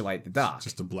encapsulate the dark.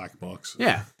 Just a black box.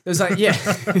 Yeah. It was like, yeah,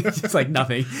 it's like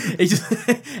nothing. It's just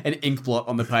an ink blot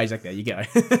on the page, like, there you go.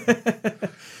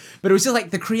 But it was just like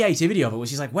the creativity of it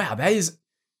was just like, wow, that is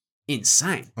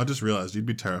insane. I just realized you'd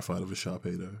be terrified of a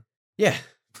Sharpedo. Yeah.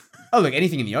 Oh, look,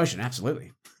 anything in the ocean,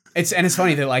 absolutely. It's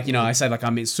funny that, like, you know, I say like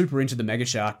I'm super into the Mega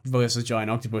Shark versus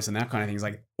Giant Octopus and that kind of thing. It's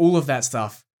like all of that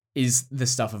stuff is the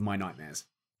stuff of my nightmares.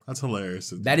 That's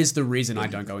hilarious. That is the reason I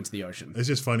don't go into the ocean. It's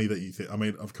just funny that you think, I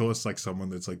mean, of course, like someone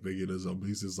that's like big into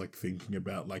zombies is like thinking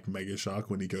about like Mega Shark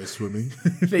when he goes swimming.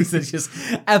 Things that just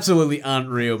absolutely aren't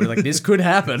real, but like, this could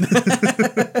happen.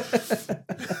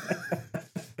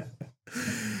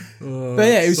 Oh, but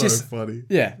yeah, it was so just funny.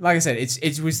 Yeah, like I said,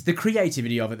 it was the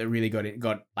creativity of it that really got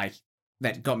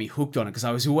me hooked on it, because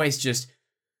I was always just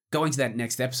going to that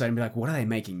next episode and be like, what are they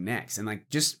making next? And like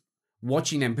just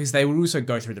watching them, because they would also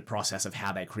go through the process of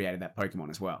how they created that Pokemon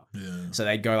as well. Yeah. So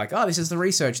they'd go like, oh, this is the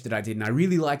research that I did, and I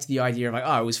really liked the idea of like,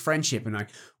 oh, it was friendship, and like,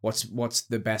 what's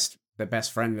the best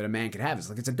friend that a man could have? It's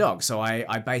like, it's a dog. So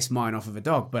I based mine off of a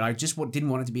dog, but I just didn't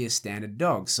want it to be a standard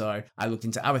dog. So I looked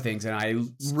into other things and I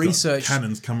researched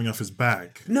cannons coming off his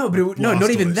back. No, but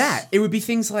not even that. It would be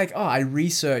things like, oh, I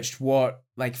researched what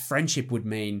like friendship would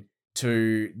mean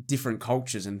to different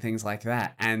cultures and things like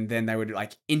that, and then they would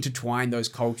like intertwine those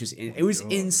cultures in. It was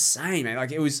insane, man.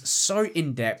 Like, it was so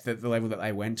in depth at the level that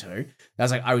they went to. I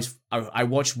was like, I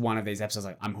watched one of these episodes,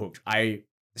 like, I'm hooked. I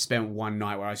spent one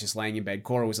night where I was just laying in bed,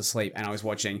 Cora was asleep, and I was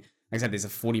watching, like I said, there's a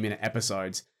 40-minute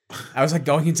episodes. I was like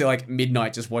going into like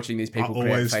midnight just watching these people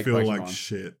create fake Pokemon. I always feel like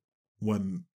shit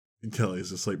when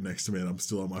Kelly's asleep next to me and I'm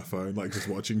still on my phone, like just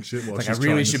watching shit while like, she's I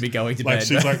really should be going to bed.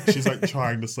 She's like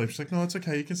trying to sleep. She's like, no, it's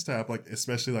okay, you can stay up. Like,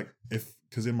 especially like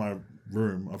because in my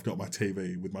room I've got my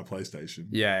TV with my PlayStation.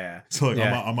 Yeah. So like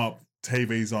I'm up,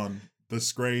 TV's on, the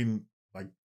screen, like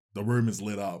the room is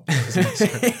lit up.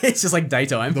 It's just like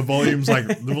daytime. The volume's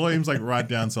like right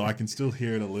down, so I can still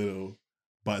hear it a little,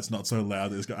 but it's not so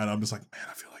loud that it's and I'm just like, man,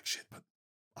 I feel like shit, but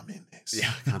I'm in this.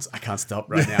 Yeah, I can't stop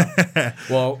right now.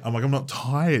 Well, I'm like, I'm not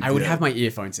tired. I would have my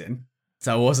earphones in,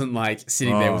 so I wasn't like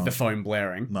sitting there with the phone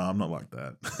blaring. No, I'm not like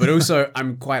that. But also,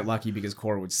 I'm quite lucky because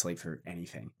Cora would sleep through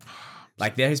anything.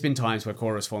 Like, there has been times where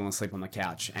Cora's fallen asleep on the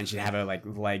couch and she'd have her like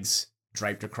legs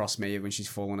draped across me when she's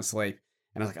fallen asleep,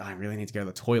 and I was like, oh, I really need to go to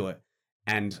the toilet,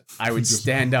 and I would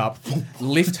stand up,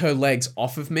 lift her legs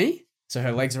off of me, so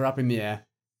her legs are up in the air,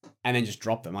 and then just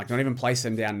drop them. Like, not even place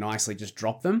them down nicely, just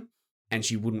drop them. And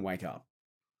she wouldn't wake up.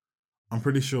 I'm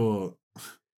pretty sure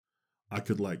I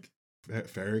could like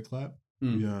fairy clap,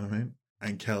 you know what I mean?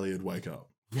 And Kelly would wake up.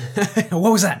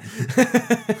 What was that?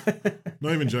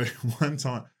 Not even joking. One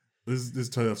time, this is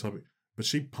totally off topic, but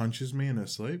she punches me in her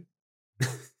sleep.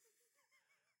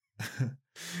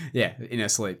 Yeah, in her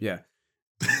sleep, yeah.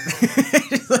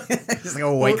 Just like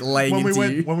awake laying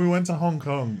into you. When we went to Hong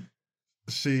Kong,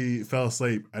 she fell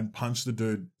asleep and punched the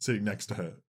dude sitting next to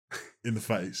her in the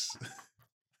face.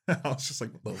 I was just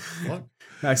like, what the fuck?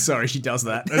 No, sorry, she does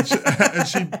that.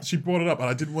 and she brought it up, and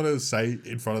I didn't want to say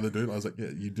in front of the dude. I was like,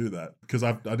 yeah, you do that. Because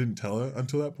I didn't tell her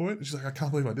until that point. And she's like, I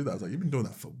can't believe I did that. I was like, you've been doing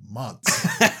that for months.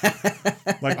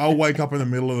 Like, I'll wake up in the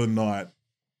middle of the night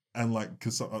and like,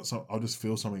 because so I'll just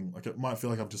feel something, like it might feel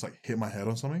like I've just like hit my head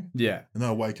on something. Yeah. And then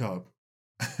I'll wake up.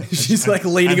 She's like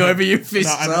leaning over you,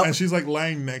 fists up. And she's like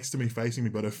laying next to me, facing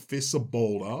me, but her fists are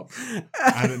balled up.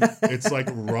 And it's like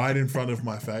right in front of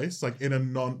my face, like in a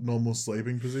non-normal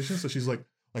sleeping position. So she's like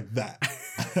that.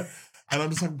 And I'm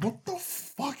just like, what the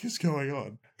fuck is going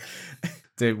on?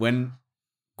 Dude, when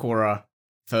Cora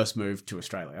first moved to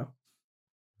Australia.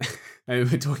 I mean,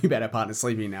 we're talking about our partner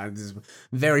sleeping now. This is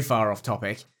very far off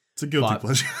topic. It's a guilty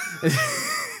pleasure.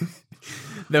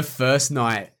 The first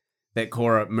night that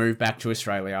Cora moved back to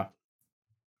Australia,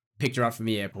 picked her up from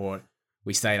the airport.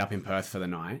 We stayed up in Perth for the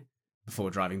night before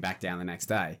driving back down the next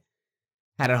day.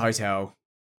 Had a hotel,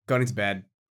 got into bed,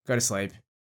 go to sleep.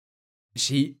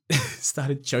 She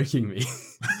started choking me.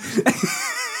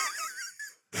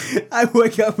 I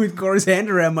woke up with Cora's hand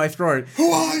around my throat. Who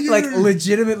are you? Like,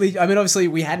 legitimately. I mean, obviously,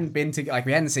 we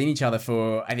hadn't seen each other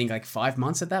for, I think, like 5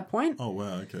 months at that point. Oh,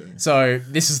 wow, okay. So,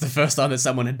 this is the first time that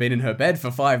someone had been in her bed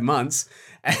for 5 months.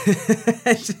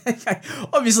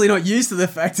 Obviously not used to the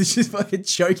fact that she's fucking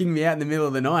choking me out in the middle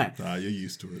of the night. Nah, you're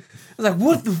used to it. I was like,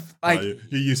 what the...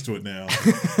 You're used to it now.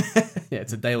 Yeah,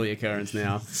 it's a daily occurrence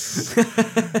now.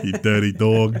 You dirty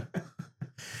dog.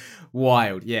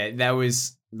 Wild. Yeah, that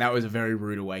was a very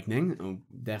rude awakening. I'm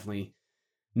definitely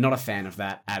not a fan of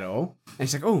that at all. And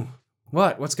she's like, oh,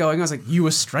 what's going on? I was like, you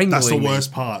were strangling me. That's the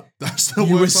worst part.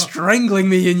 You were strangling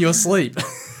me in your sleep.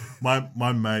 My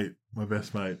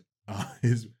best mate,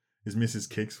 his missus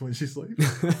kicks when she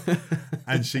sleeps.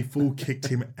 And she full kicked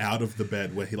him out of the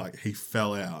bed where he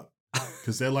fell out.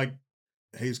 Because they're like,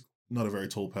 he's not a very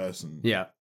tall person. Yeah.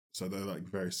 So they're like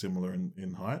very similar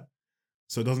in height.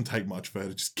 So it doesn't take much for her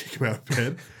to just kick him out of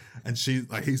bed. And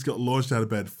he's got launched out of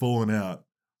bed, fallen out.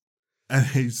 And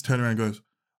he's turned around and goes,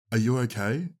 are you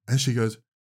okay? And she goes,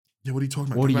 yeah, what are you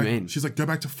talking about? What do you mean? She's like, go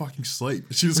back to fucking sleep.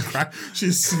 She just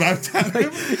she snapped at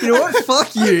him. You know what?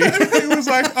 Fuck you. And he was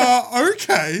like,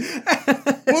 okay.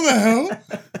 What the hell?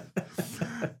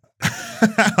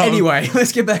 Anyway,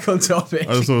 let's get back on topic.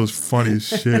 I just thought it was funny as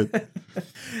shit.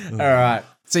 All right.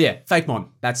 So yeah, fake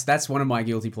mon. That's one of my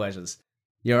guilty pleasures.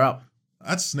 You're up.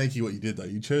 That's sneaky what you did though.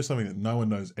 You chose something that no one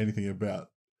knows anything about.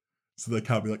 So they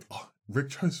can't be like, oh,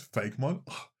 Rick chose fake mon?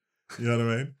 Oh, you know what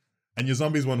I mean? And your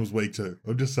zombies one was weak too.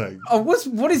 I'm just saying. Oh,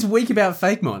 what is weak about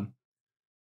fake mon?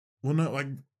 Well, no, like,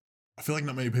 I feel like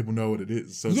not many people know what it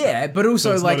is. So yeah, but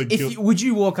also so like, would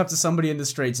you walk up to somebody in the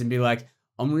streets and be like,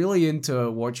 I'm really into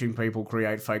watching people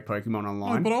create fake Pokemon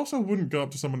online? No, but I also wouldn't go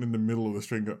up to someone in the middle of the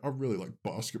street and go, I really like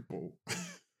basketball.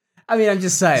 I mean, I'm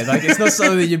just saying, like, it's not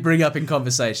something that you bring up in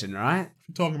conversation, right? If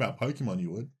you're talking about Pokemon, you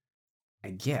would.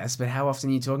 I guess, but how often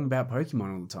are you talking about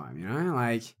Pokemon all the time, you know?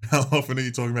 Like, how often are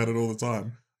you talking about it all the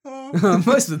time?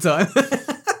 Most of the time.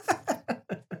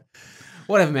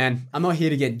 Whatever, man. I'm not here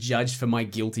to get judged for my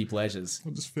guilty pleasures.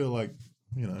 I just feel like,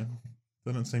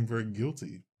 they don't seem very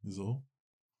guilty, is all.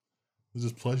 They're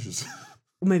just pleasures.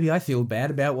 Well, maybe I feel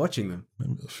bad about watching them.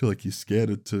 I feel like you're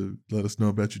scared to let us know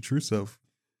about your true self.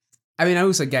 I mean, I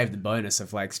also gave the bonus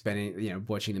of like spending,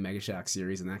 watching the Mega Shark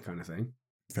series and that kind of thing.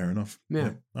 Fair enough.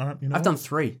 Yeah. All right. I've done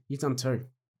 3. You've done 2.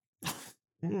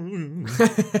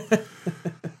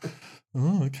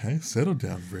 Oh, okay. Settle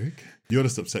down, Rick. You're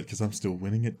just upset because I'm still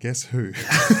winning it. Guess who?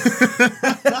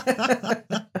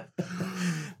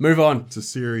 Move on. It's a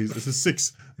series.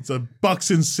 It's a Bucks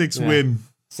in 6 win.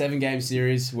 7-game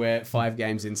series. We're 5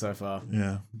 games in so far.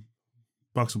 Yeah.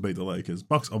 Bucks will beat the Lakers.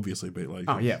 Bucks obviously beat Lakers.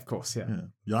 Oh, yeah, of course, yeah.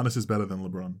 Giannis is better than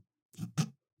LeBron.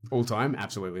 All time?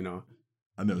 Absolutely not.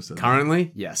 I never said Currently?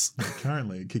 That. Yes.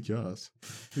 Currently, kick your ass.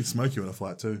 He'd smoke you in a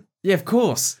fight too. Yeah, of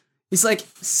course. He's like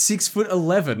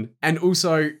 6'11" and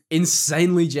also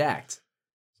insanely jacked.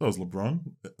 So is LeBron.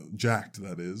 Jacked,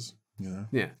 that is.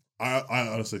 Yeah. I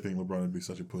honestly think LeBron would be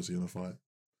such a pussy in a fight.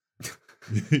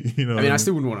 I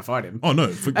still wouldn't want to fight him. Oh, no.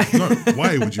 No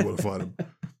way would you want to fight him.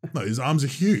 No, his arms are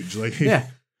huge.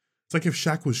 It's like if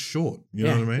Shaq was short. You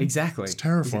know what I mean? Exactly. It's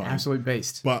terrifying. He's an absolute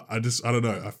beast. But I don't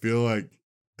know. I feel like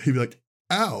he'd be like,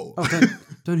 ow. Oh,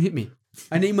 don't hit me.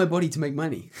 I need my body to make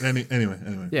money. Anyway.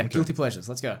 Yeah, okay. Guilty pleasures.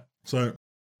 Let's go. So,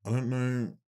 I don't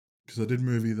know, because I did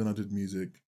movie, then I did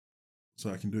music. So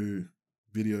I can do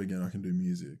video again, I can do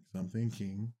music. So I'm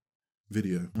thinking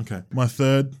video. Okay. My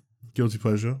third guilty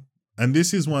pleasure, and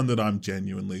this is one that I'm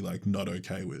genuinely like not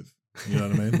okay with. You know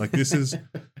what I mean? Like this is,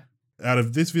 out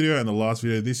of this video and the last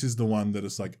video, this is the one that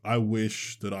is like, I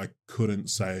wish that I couldn't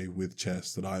say with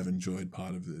chest that I've enjoyed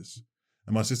part of this.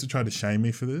 And my sister tried to shame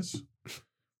me for this.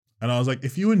 And I was like,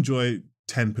 if you enjoy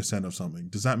 10% of something,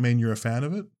 does that mean you're a fan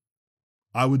of it?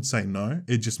 I would say no.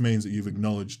 It just means that you've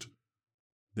acknowledged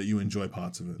that you enjoy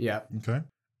parts of it. Yeah. Okay.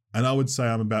 And I would say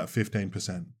I'm about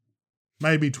 15%,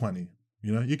 maybe 20.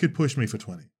 You could push me for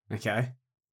 20. Okay.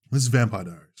 This is Vampire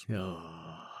Diaries.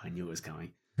 Oh, I knew it was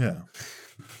coming. Yeah.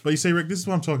 But you see, Rick, this is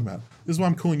what I'm talking about. This is why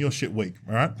I'm calling your shit weak,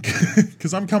 all right?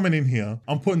 Because I'm coming in here,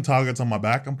 I'm putting targets on my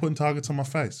back, I'm putting targets on my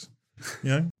face.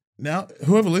 Now,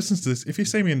 whoever listens to this, if you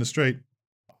see me in the street,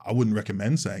 I wouldn't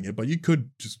recommend saying it, but you could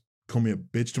just call me a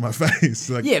bitch to my face.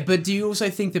 Like, yeah, but do you also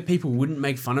think that people wouldn't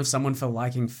make fun of someone for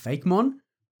liking fake Mon?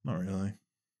 not really.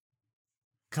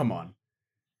 Come on.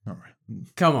 Not really.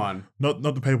 Come on. Not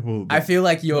the people. I feel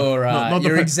like you're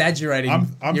exaggerating.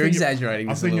 You're exaggerating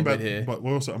I'm this a little about, bit here. But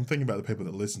also, I'm thinking about the people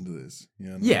that listen to this. You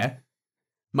know what I mean? Yeah.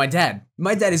 My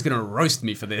dad is going to roast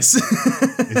me for this.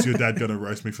 Is your dad going to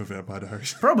roast me for Vampire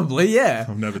Diaries? Probably, yeah.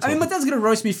 I'm never I mean, my dad's going to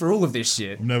roast me for all of this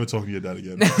shit. I'm never talking to your dad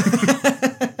again.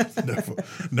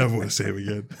 never want to see him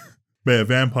again. But yeah,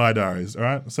 Vampire Diaries, all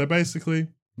right? So basically...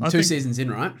 Two seasons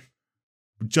in, right?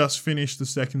 Just finished the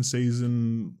second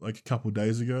season like a couple of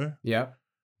days ago. Yeah.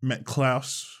 Met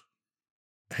Klaus.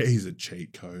 He's a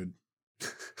cheat code.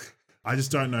 I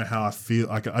just don't know how I feel.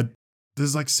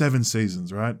 There's like 7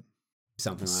 seasons, right?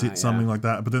 Something like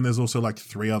that. But then there's also like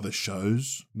 3 other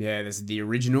shows. Yeah, there's the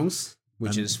originals,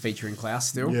 which is featuring Klaus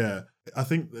still. Yeah. I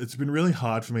think it's been really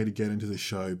hard for me to get into the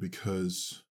show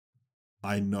because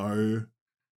I know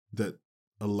that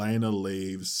Elena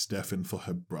leaves Stefan for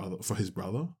his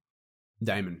brother.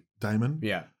 Damon.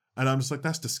 Yeah. And I'm just like,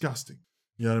 that's disgusting.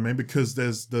 You know what I mean? Because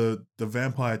there's the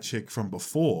vampire chick from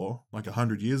before, like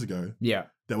 100 years ago. Yeah.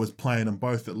 That was playing them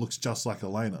both that looks just like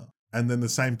Elena. And then the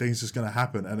same thing's just going to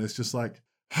happen. And it's just like,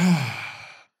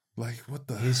 like, what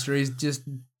the... History's just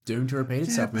doomed to repeat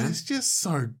itself, man. It's just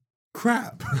so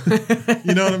crap.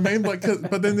 You know what I mean? Like,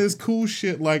 but then there's cool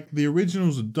shit. Like, the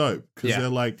originals are dope. Because they're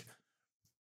like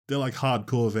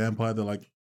hardcore vampire. They're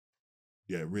like,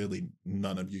 yeah, really,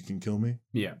 none of you can kill me.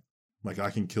 Yeah. Like,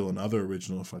 I can kill another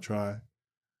original if I try.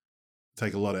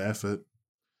 Take a lot of effort.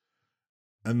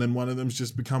 And then one of them's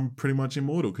just become pretty much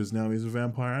immortal because now he's a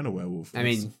vampire and a werewolf. I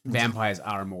mean, vampires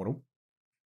are immortal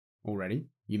already.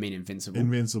 You mean invincible?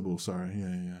 Invincible, sorry.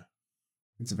 Yeah.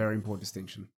 It's a very important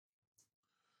distinction.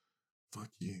 Fuck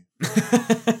you.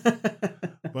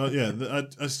 But yeah,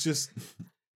 it's just...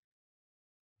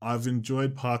 I've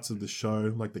enjoyed parts of the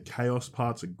show. Like, the chaos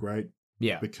parts are great.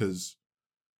 Yeah. Because,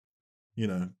 you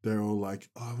know, they're all like,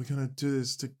 oh, we're going to do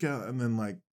this together. And then,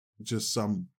 like, just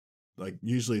some... Like,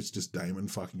 usually it's just Damon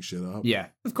fucking shit up. Yeah,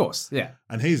 of course, yeah.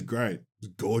 And he's great. He's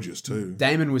gorgeous, too.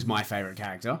 Damon was my favourite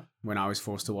character when I was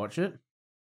forced to watch it.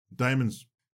 Damon's...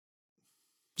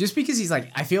 Just because he's like...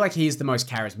 I feel like he's the most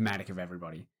charismatic of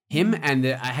everybody. Him and...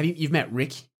 you've met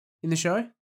Rick in the show?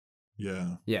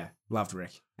 Yeah. Yeah, loved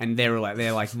Rick. And they're...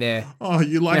 Oh,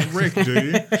 you like Rick, do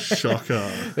you?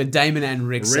 Shocker. But Damon and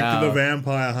Rick the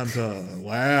Vampire Hunter.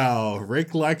 Wow.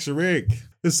 Rick likes Rick.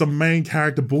 There's some main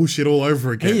character bullshit all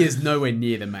over again. He is nowhere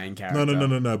near the main character.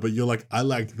 No. But you're like, I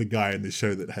like the guy in the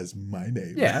show that has my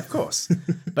name. Yeah, of course.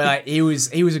 But he was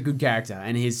a good character,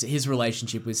 and his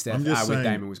relationship with with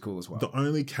Damon was cool as well. The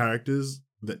only characters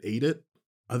that eat it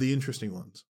are the interesting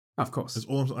ones. Of course. It's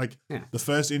all like the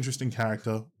first interesting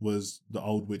character was the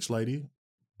old witch lady,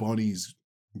 Bonnie's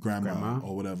grandma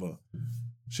or whatever.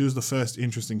 She was the first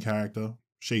interesting character.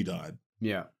 She died.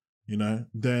 Yeah. You know,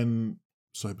 then.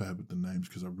 So bad with the names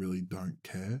because I really don't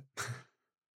care.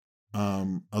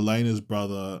 Elena's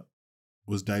brother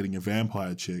was dating a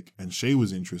vampire chick and she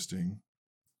was interesting.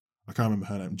 I can't remember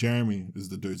her name. Jeremy is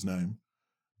the dude's name.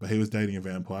 But he was dating a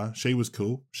vampire. She was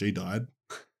cool. She died.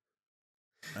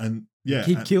 And yeah.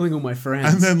 Keep killing all my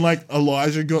friends. And then like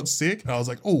Elijah got sick. And I was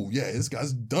like, oh yeah, this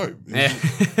guy's dope. And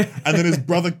then his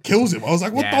brother kills him. I was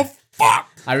like, what the fuck?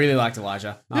 I really liked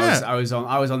Elijah. I was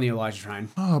on the Elijah train.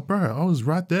 Oh bro, I was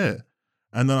right there.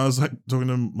 And then I was like talking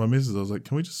to my missus. I was like,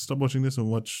 "Can we just stop watching this and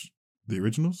watch the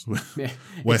originals?"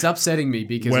 It's upsetting me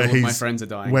because all of my friends are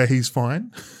dying. Where he's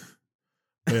fine.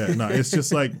 Yeah, no, it's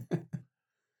just like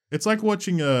it's like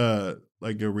watching a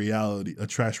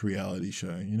trash reality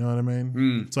show. You know what I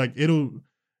mean? It's like it'll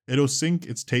sink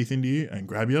its teeth into you and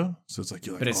grab you. So it's like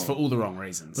you're like, but it's for all the wrong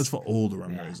reasons. It's for all the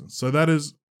wrong reasons. So that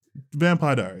is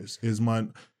Vampire Diaries is my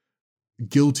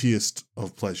guiltiest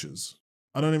of pleasures.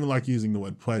 I don't even like using the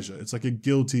word pleasure. It's like a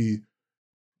guilty.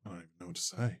 I don't even know what to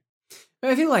say.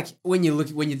 But I feel like when you're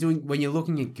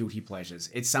looking at guilty pleasures,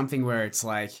 it's something where it's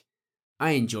like, I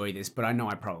enjoy this, but I know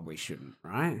I probably shouldn't,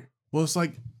 right? Well, it's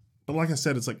like, but like I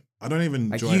said, it's like I don't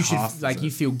even enjoy half. Like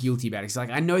you feel guilty about it. It's like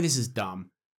I know this is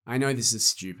dumb, I know this is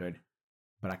stupid,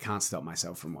 but I can't stop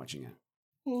myself from watching it.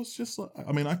 Well, it's just like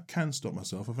I mean, I can stop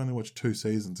myself. I've only watched 2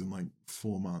 seasons in like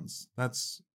 4 months.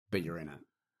 But you're in it.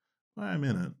 I'm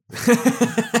in it.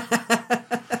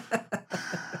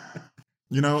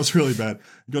 You know, it's really bad.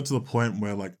 It got to the point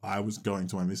where, like, I was going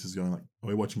to my missus going, like, are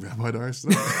we watching Vampire Diaries?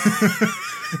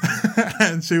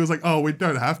 And she was like, oh, we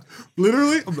don't have to.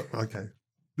 Literally? I'm like, okay.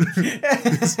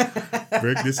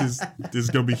 Rick, this is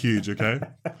going to be huge, okay?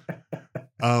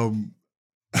 I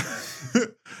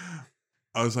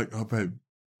was like, oh, babe,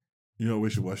 you know what we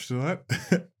should watch tonight?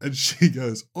 And she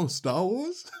goes, "Oh, Star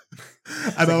Wars?"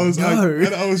 And I was no. like,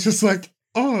 and I was just like,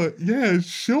 "Oh, yeah,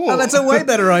 sure." Oh, that's a way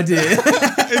better idea.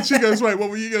 And she goes, "Wait, what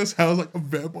were you going to say?" I was like, "A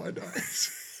Vampire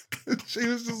Diaries." And she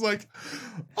was just like,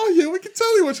 "Oh, yeah, we can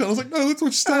totally watch it." I was like, "No, let's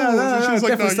watch Star Wars." And she was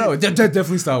like, definitely Star Wars.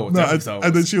 Definitely Star Wars. No, Definitely Star Wars.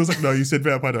 and then she was like, "No, you said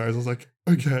Vampire Diaries." I was like,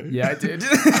 "Okay." Yeah, I did.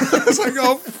 I was like,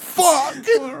 "Oh, fuck."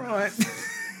 All right.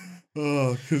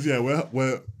 Oh, because, yeah,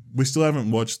 we still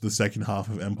haven't watched the second half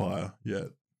of Empire yet.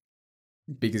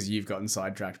 Because you've gotten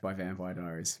sidetracked by Vampire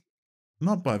Diaries.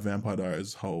 Not by Vampire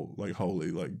Diaries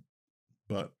wholly,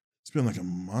 but it's been like a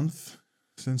month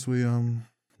since we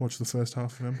watched the first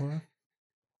half of Empire.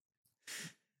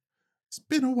 It's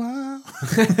been a while.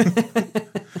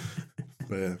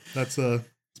 But yeah, that's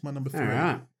my number 3. All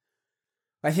right.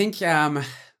 I think I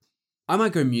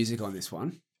might go music on this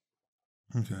one.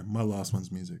 Okay, my last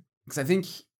one's music. Because I think,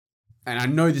 and I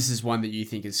know this is one that you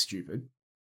think is stupid.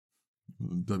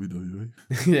 WWE.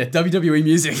 Yeah, WWE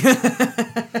music.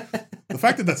 The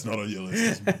fact that that's not on your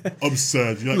list is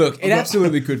absurd. You're like, Look, it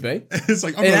absolutely could be. It's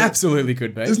like, absolutely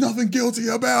could be. There's nothing guilty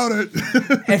about it.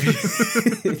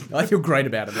 I feel great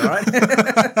about it, all right?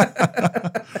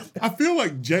 I feel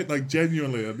like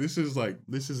genuinely, and this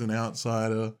is an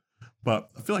outsider, but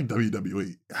I feel like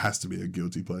WWE has to be a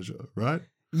guilty pleasure, right?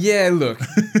 Yeah, look,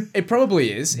 it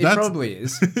probably is. It probably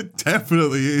is. It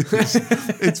definitely is.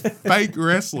 It's fake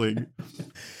wrestling.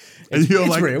 And it's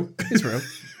real. It's real.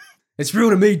 It's real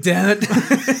to me, damn it.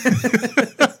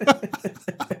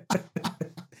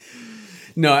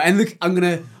 No, and look,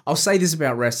 I'll say this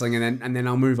about wrestling and then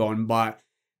I'll move on, but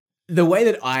the way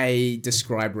that I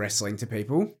describe wrestling to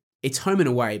people, it's home and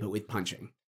away, but with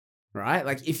punching. Right?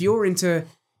 Like if you're into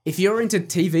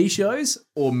TV shows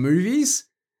or movies,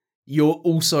 you're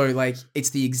also like,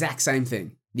 it's the exact same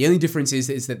thing. The only difference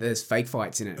is that there's fake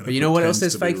fights in it. And but you know what else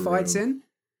there's fake fights in?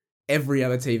 Every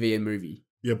other TV and movie.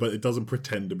 Yeah, but it doesn't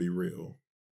pretend to be real.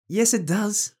 Yes, it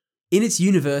does. In its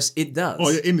universe, it does. Oh,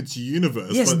 yeah, in its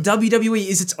universe. Yes, but... WWE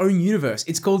is its own universe.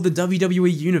 It's called the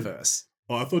WWE universe.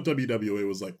 Oh, I thought WWE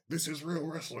was like, this is real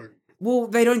wrestling. Well,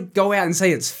 they don't go out and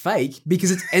say it's fake because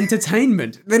it's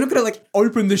entertainment. They're not going to like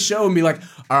open the show and be like,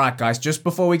 all right, guys, just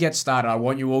before we get started, I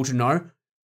want you all to know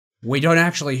we don't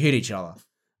actually hit each other.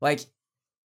 Like,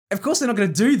 of course they're not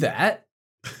going to do that.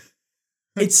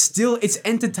 It's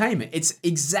entertainment. It's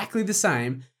exactly the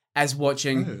same as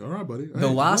watching all right, buddy. The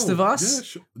Last of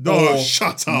Us. Yeah,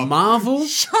 shut up. Marvel.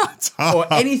 Shut up.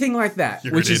 Or anything like that.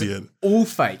 You're which an is idiot. All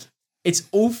fake. It's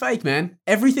all fake, man.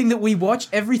 Everything that we watch,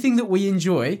 everything that we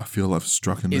enjoy. I feel I've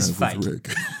struck a nerve with fake. Rick.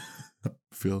 I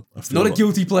feel not a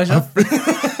guilty pleasure.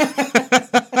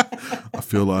 I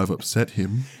feel I've upset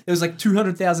him. There was like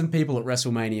 200,000 people at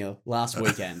WrestleMania last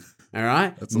weekend. All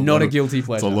right? That's not a guilty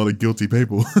pleasure. That's a lot of guilty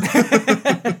people.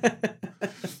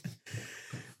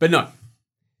 But no.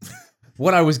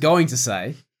 What I was going to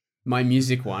say, my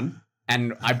music one,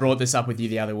 and I brought this up with you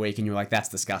the other week and you were like, that's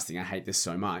disgusting. I hate this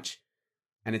so much.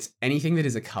 And it's anything that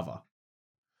is a cover.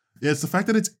 Yeah, it's the fact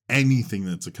that it's anything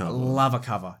that's a cover. I love a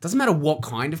cover. Doesn't matter what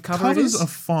kind of cover Covers it is. are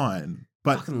fine,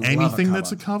 but anything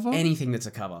that's a cover? Anything that's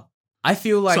a cover. I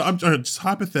feel like... So I'm just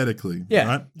hypothetically,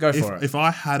 right? Go for it. If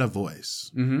I had a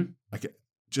voice, like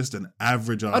just an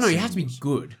average... Oh, no, you have to be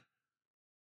good.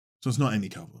 So it's not any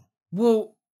cover.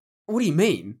 Well, what do you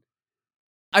mean?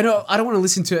 I don't want to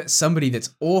listen to somebody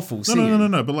that's awful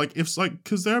singing. No. But like, if like,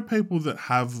 because there are people that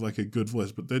have like a good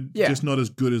voice, but they're just not as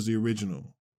good as the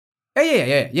original.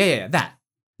 Yeah. That.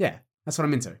 Yeah, that's what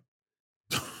I'm into.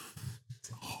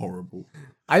 Horrible.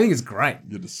 I think it's great.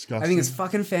 You're disgusting. I think it's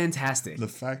fucking fantastic. The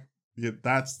fact,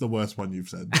 that's the worst one you've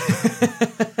said.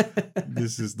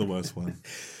 This is the worst one.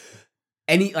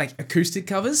 Any like acoustic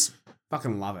covers,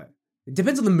 fucking love it. It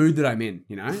depends on the mood that I'm in,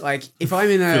 you know? Like, if I'm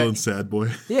in a... Feeling sad boy.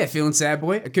 Yeah, feeling sad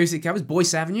boy. Acoustic covers.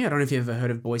 Boyce Avenue. I don't know if you've ever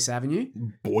heard of Boyce Avenue.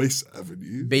 Boyce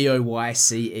Avenue?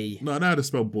 Boyce. No, I know how to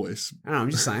spell Boyce. I don't know, I'm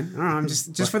just saying. I don't know, I'm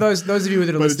just for those of you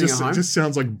that are listening at home. It just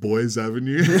sounds like Boys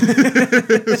Avenue.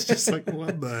 It's just like,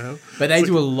 what the hell? But they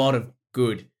do a lot of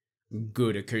good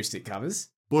acoustic covers.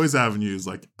 Boys Avenue is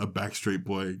like a Backstreet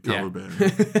Boy cover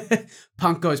band.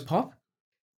 Punk Goes Pop.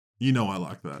 You know I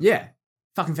like that. Yeah.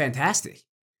 Fucking fantastic.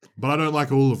 But I don't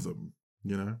like all of them,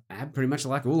 you know? I pretty much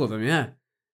like all of them, yeah.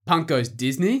 Punk Goes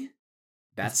Disney.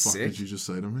 That's what the fuck sick. Did you just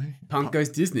say to me? Punk Goes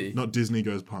Disney. Not Disney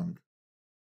Goes Punk.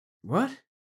 What?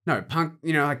 No, punk,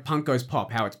 you know, like Punk Goes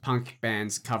Pop, how it's punk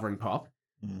bands covering pop.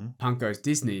 Mm-hmm. Punk Goes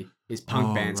Disney is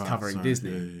punk bands covering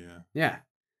Disney. Yeah.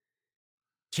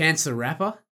 Chance the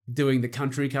Rapper doing the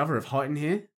country cover of Hot in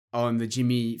Here on the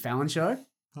Jimmy Fallon show.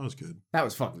 That was good. That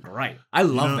was fucking great. I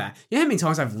love that. You know how many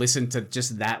times I've listened to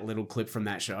just that little clip from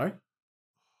that show?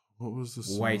 What was the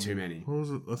song? Way too many. What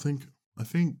was it? I think I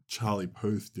think Charlie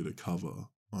Puth did a cover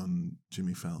on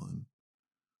Jimmy Fallon.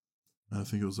 And I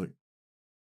think it was like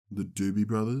the Doobie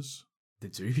Brothers. The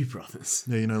Doobie Brothers?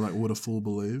 Yeah, you know, like What a Fool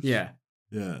Believes? Yeah.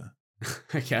 Yeah.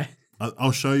 Okay.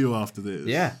 I'll show you after this.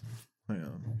 Yeah. Hang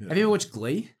on. Yeah. Have you ever watched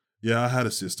Glee? Yeah, I had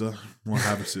a sister. Well, I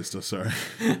have a sister, sorry.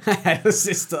 I had a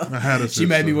sister. I had a sister. She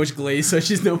made me watch Glee, so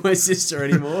she's not my sister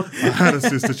anymore. I had a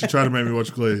sister. She tried to make me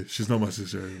watch Glee. She's not my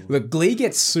sister anymore. Look, Glee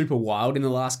gets super wild in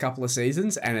the last couple of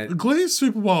seasons, and Glee is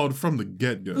super wild from the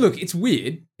get-go. Look, it's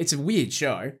weird. It's a weird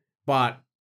show, but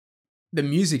the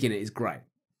music in it is great.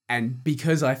 And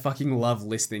because I fucking love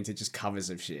listening to just covers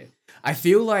of shit, I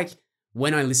feel like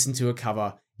when I listen to a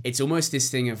cover, it's almost this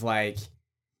thing of like,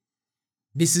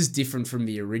 this is different from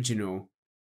the original,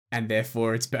 and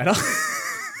therefore it's better.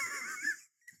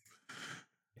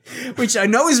 Which I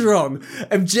know is wrong.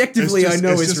 Objectively, I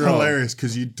know is wrong. It's hilarious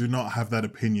because you do not have that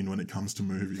opinion when it comes to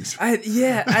movies. I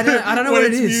don't know what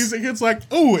it is. When it's music, it's like,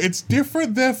 oh, it's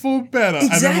different, therefore better.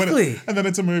 Exactly. And then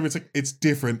it's a movie, it's like, it's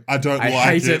different, I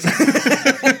hate it.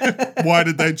 Why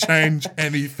did they change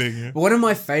anything? One of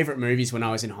my favorite movies when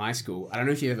I was in high school, I don't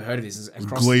know if you've ever heard of this, is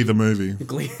Glee the movie.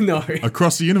 Glee, no.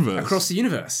 Across the Universe. Across the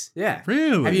Universe, yeah.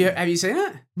 Really? Have you seen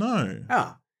it? No.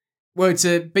 Oh. Well, it's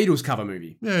a Beatles cover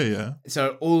movie. Yeah.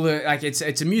 So all the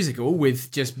it's a musical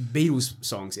with just Beatles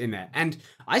songs in there, and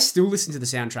I still listen to the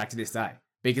soundtrack to this day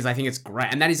because I think it's great.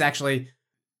 And that is actually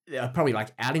probably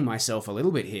like outing myself a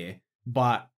little bit here,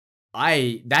 but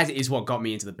that is what got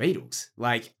me into the Beatles.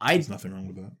 Like there's nothing wrong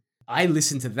with that. I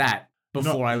listened to that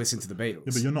before I listened to the Beatles.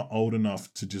 Yeah, but you're not old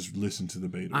enough to just listen to the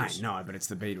Beatles. I know, but it's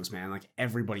the Beatles, man. Like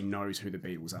everybody knows who the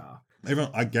Beatles are.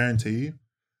 I guarantee you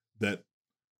that.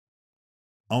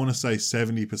 I want to say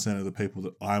 70% of the people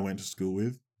that I went to school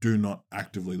with do not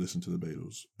actively listen to the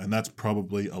Beatles. And that's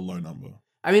probably a low number.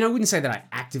 I mean, I wouldn't say that I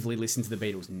actively listen to the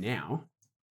Beatles now.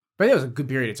 But there was a good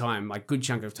period of time, like good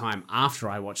chunk of time after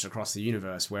I watched Across the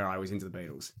Universe where I was into the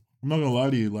Beatles. I'm not going to lie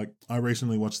to you. Like, I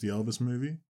recently watched the Elvis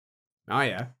movie. Oh,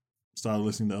 yeah. Started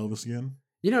listening to Elvis again.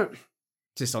 You know,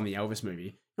 just on the Elvis movie,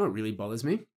 you know what really bothers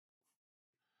me?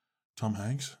 Tom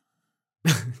Hanks?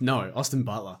 No, Austin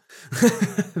Butler.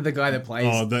 The guy that plays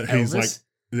he's Elvis. like, is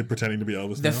it pretending to be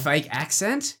Elvis The now? fake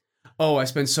accent? Oh, I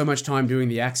spent so much time doing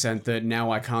the accent that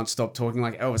now I can't stop talking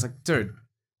like Elvis. Like, dude,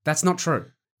 that's not true.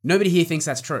 Nobody here thinks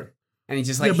that's true. And he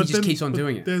just keeps on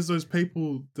doing it. There's those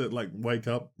people that like wake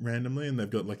up randomly and they've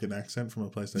got like an accent from a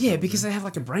place. Yeah, because they have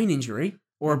like a brain injury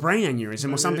or a brain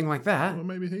aneurysm or something like that. Well,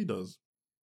 maybe he does.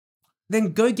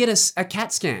 Then go get a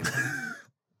CAT scan.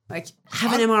 Like,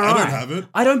 have an MRI. I don't have it.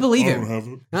 I don't believe him. I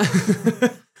don't have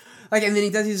it. Like, and then he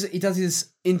does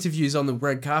his interviews on the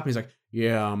red carpet. He's like,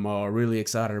 yeah, I'm really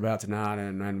excited about tonight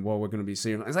and what we're going to be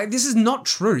seeing. It's like, this is not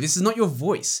true. This is not your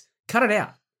voice. Cut it out.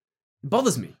 It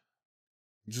bothers me.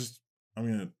 I'm just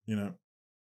going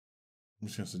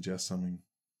to suggest something.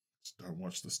 Just don't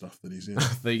watch the stuff that he's in. I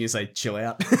thought you were going to say, chill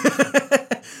out.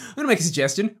 I'm going to make a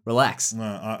suggestion. Relax. No,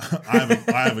 I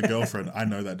have a girlfriend. I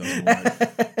know that doesn't work.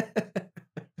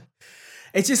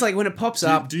 It's just like when it pops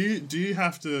up. Do you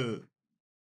have to?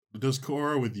 Does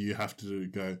Cora with you have to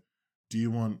go? Do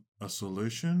you want a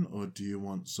solution or do you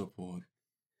want support?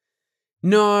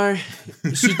 No,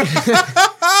 she does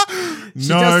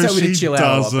tell me to chill out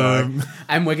a lot, though.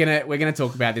 And we're gonna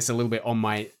talk about this a little bit on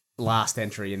my last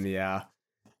entry in the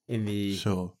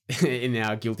sure. in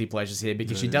our guilty pleasures here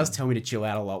because she does tell me to chill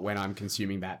out a lot when I'm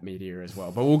consuming that media as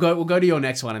well. But we'll go to your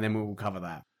next one and then we'll cover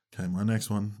that. Okay, my next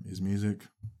one is music.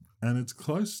 And it's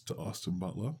close to Austin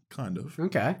Butler, kind of.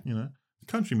 Okay. You know,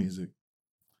 country music.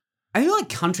 I feel like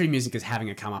country music is having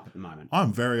a come up at the moment.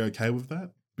 I'm very okay with that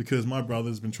because my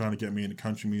brother's been trying to get me into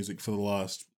country music for the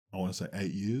last, I want to say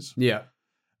 8 years. Yeah.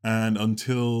 And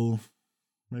until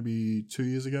maybe 2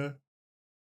 years ago,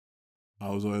 I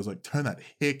was always like, turn that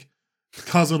hick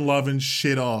cousin loving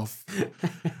shit off.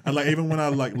 And like, even when I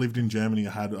like lived in Germany,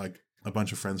 I had like a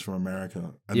bunch of friends from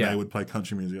America and they would play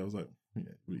country music. I was like, yeah,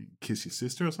 we kiss your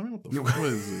sister or something? What the fuck? What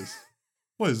is this?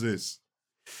 What is this?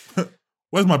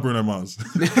 Where's my Bruno Mars?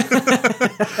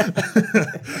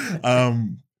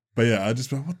 But yeah, I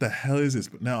just went, what the hell is this?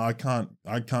 But now I can't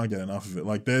get enough of it.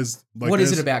 Like there's like what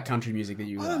is it about country music that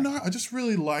you like? I don't know. I just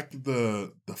really like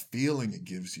the feeling it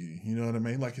gives you. You know what I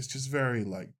mean? Like it's just very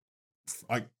like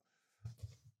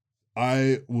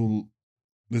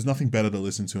there's nothing better to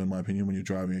listen to in my opinion when you're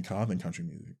driving a car than country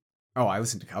music. Oh, I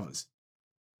listen to covers.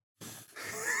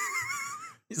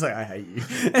 He's like, I hate you.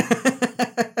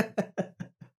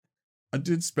 I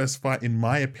did specify, in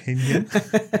my opinion.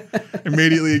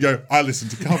 Immediately you go, I listen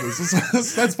to covers.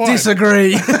 That's fine.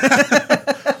 Disagree.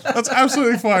 That's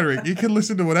absolutely fine, Rick. You can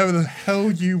listen to whatever the hell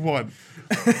you want.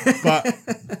 But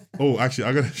Oh, actually,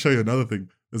 I got to show you another thing.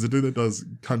 There's a dude that does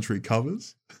country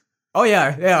covers. Oh,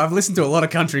 yeah. I've listened to a lot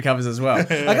of country covers as well.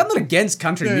 Yeah. Like, I'm not against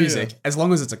country music as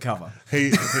long as it's a cover.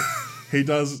 He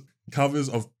does covers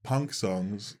of punk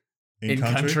songs in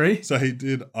country. So he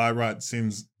did I Write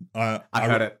Sins. I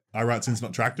heard it. I Write Sins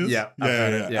Not Tractors. Yeah.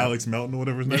 Yeah. Alex Melton or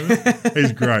whatever his name is.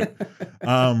 He's great.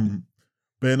 But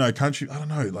no, country, I don't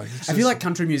know. Like, I feel like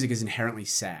country music is inherently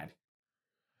sad.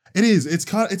 It is. It's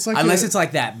like unless it's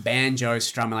like that banjo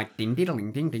strumming, like ding ding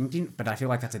ding ding ding ding. But I feel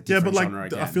like that's a different genre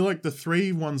again. I feel like the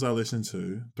three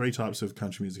types of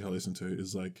country music I listen to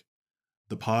is like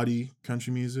the party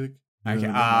country music.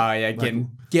 Okay.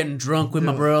 Getting drunk with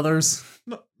my brothers.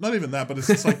 Not even that, but it's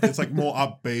just like it's like more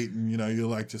upbeat, and you're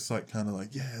like just like kind of like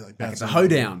like it's a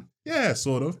hoedown. Yeah,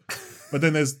 sort of. But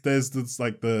then there's this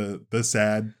like the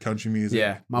sad country music.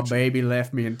 Yeah, my baby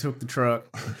left me and took the truck.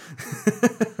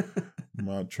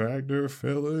 My tractor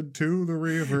fell into the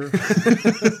river.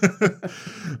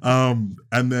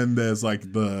 And then there's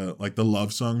like the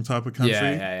love song type of country.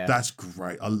 Yeah. That's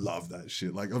great. I love that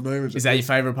shit. Like, I'm not even. Is that your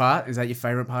favorite part? Is that your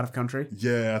favorite part of country?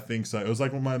 Yeah, I think so. It was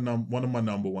like one of my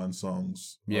number one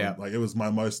songs. Yeah, like it was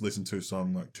my most listened to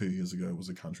song like 2 years ago. It was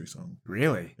a country song.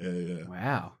 Really? Yeah.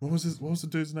 Wow. What was the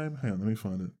dude's name? Hang on, let me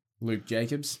find it. Luke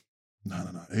Jacobs.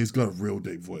 No. He's got a real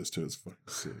deep voice too. It's fucking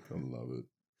sick. I love it.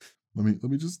 Let me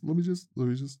just.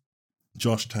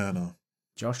 Josh Turner.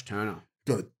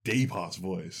 Got a deep ass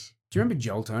voice. Do you remember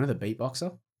Joel Turner, the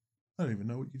beatboxer? I don't even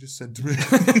know what you just said to me.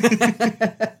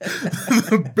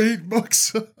 The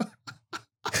beatboxer.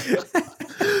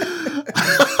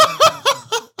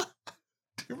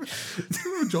 Do you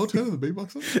remember Joel Turner, the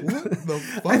beatboxer? What the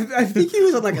fuck? I think he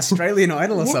was on like Australian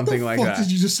Idol or something like that. What did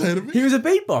you just say to me? He was a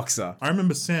beatboxer. I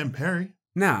remember Sam Perry.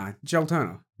 Nah, Joel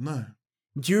Turner. No.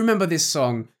 Do you remember this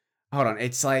song? Hold on,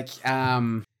 it's like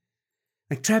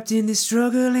trapped in this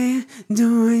struggling,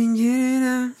 doing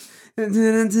it,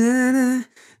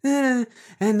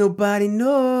 and nobody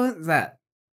knows that.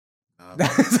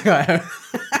 That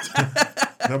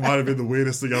might have been the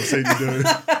weirdest thing I've seen you do.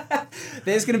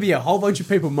 There's going to be a whole bunch of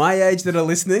people my age that are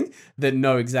listening that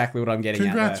know exactly what I'm getting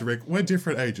Congrats, at. Rick. We're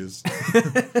different ages.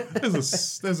 There's a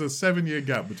 7-year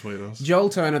gap between us. Joel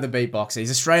Turner, the beatboxer. He's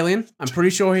Australian. I'm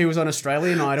pretty sure he was on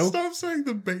Australian Idol. Stop saying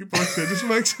the beatboxer. It just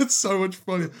makes it so much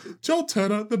funnier. Joel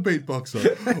Turner, the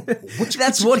beatboxer.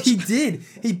 That's what he did.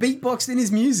 He beatboxed in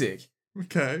his music.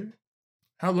 Okay.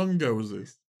 How long ago was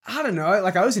this? I don't know.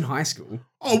 Like, I was in high school.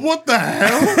 Oh, what the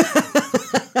hell?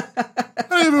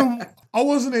 I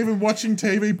wasn't even watching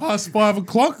TV past 5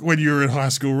 o'clock when you were in high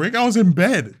school, Rick. I was in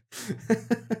bed.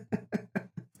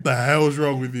 The hell's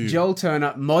wrong with you? Joel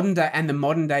Turner, the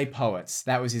Modern Day Poets.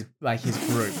 That was his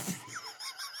group.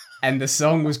 And the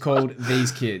song was called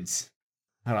These Kids.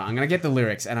 Hold on, I'm gonna get the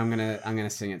lyrics and I'm gonna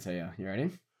sing it to you. You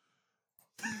ready?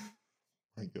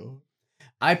 My God.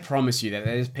 I promise you that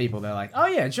there's people that are like, oh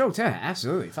yeah, Joel Turner,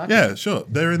 absolutely. Fuck yeah, sure.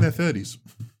 They're in their 30s.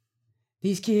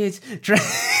 These kids.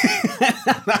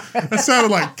 That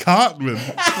sounded like Cartman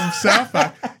from South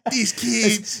Park. These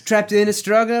kids. Trapped in a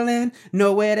struggling,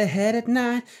 nowhere to head at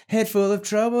night. Head full of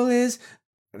trouble is.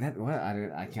 That what?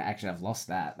 I can't actually. I've lost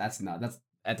that.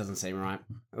 That doesn't seem right.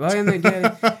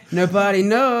 Nobody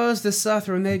knows the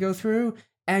suffering they go through,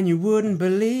 and you wouldn't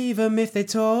believe them if they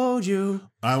told you.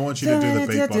 I want you to do the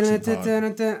beatboxing part.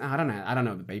 I don't know. I don't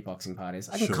know what the beatboxing part is.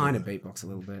 I can kind of beatbox a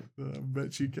little bit. I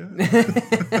bet you can.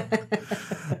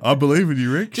 I believe in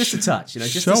you, Rick. Just a touch,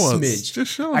 just show a us. smidge.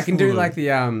 Just show us. I can do like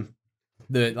the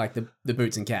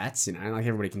boots and cats, like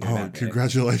everybody can do that. Oh,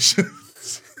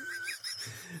 congratulations.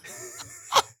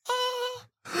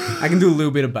 I can do a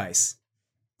little bit of bass.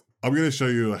 I'm going to show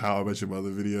you a How I Met Your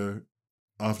Mother video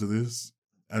after this.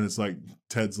 And it's like,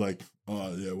 Ted's like,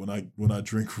 oh yeah, when I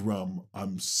drink rum,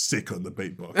 I'm sick on the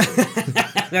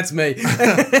beatbox. That's me.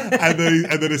 and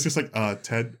then it's just like,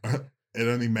 Ted, it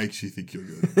only makes you think you're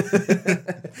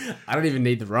good. I don't even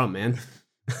need the rum, man.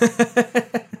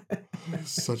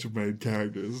 Such a main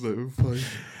character, isn't it? Funny.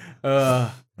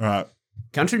 All right.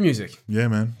 Country music. Yeah,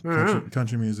 man.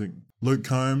 Country music. Luke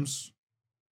Combs.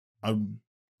 I'm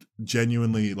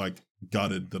genuinely like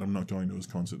gutted that I'm not going to his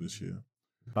concert this year.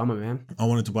 Bummer, man. I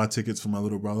wanted to buy tickets for my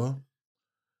little brother,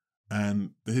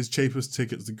 and his cheapest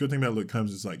tickets. The good thing about Luke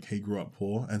Combs is like he grew up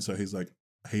poor, and so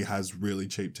he has really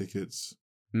cheap tickets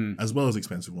as well as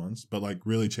expensive ones, but like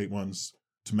really cheap ones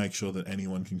to make sure that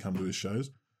anyone can come to his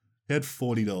shows. He had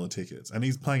 $40 tickets, and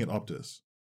he's playing at Optus.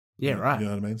 Yeah, right. You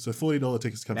know what I mean? So $40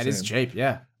 tickets comes in. That is cheap,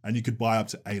 yeah. And you could buy up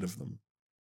to 8 of them.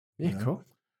 Yeah, cool.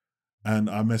 And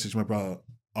I messaged my brother.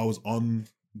 I was on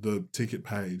the ticket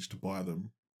page to buy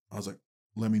them. I was like,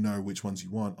 let me know which ones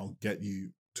you want. I'll get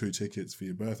you 2 tickets for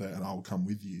your birthday and I'll come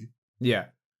with you. Yeah.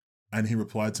 And he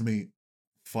replied to me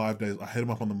 5 days. I hit him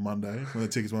up on the Monday when the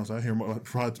tickets went on sale. He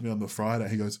replied to me on the Friday.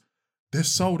 He goes, they're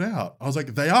sold out. I was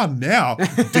like, they are now,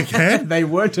 dickhead. They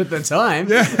weren't at the time.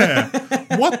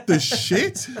 Yeah. What the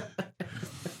shit?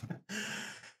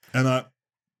 And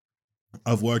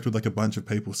I've worked with like a bunch of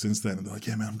people since then, and they're like,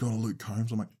 yeah, man, I'm going to Luke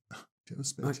Combs. I'm like, do you have a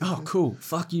spare ticket? Oh, cool.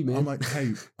 Fuck you, man. I'm like,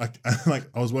 hey, I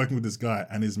was working with this guy,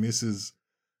 and his missus,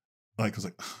 like, was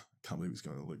like, I can't believe he's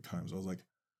going to Luke Combs. I was like,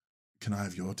 can I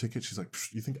have your ticket? She's like,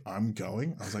 you think I'm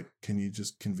going? I was like, can you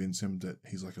just convince him that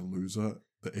he's like a loser,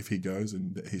 that if he goes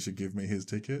and that he should give me his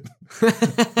ticket?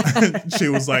 She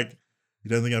was like, you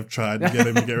don't think I've tried to get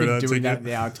him to get rid of that doing ticket?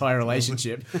 that our entire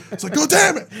relationship. It's like, God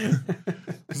damn it!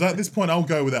 Because at this point, I'll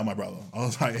go without my brother. I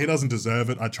was like, he doesn't deserve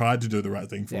it. I tried to do the right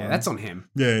thing for him. Yeah, that's on him.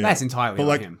 Yeah. That's entirely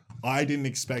on him. I didn't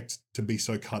expect to be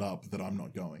so cut up that I'm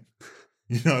not going.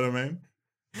 You know what I mean?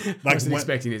 Like, I wasn't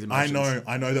expecting his emotions.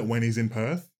 I know that when he's in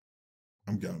Perth,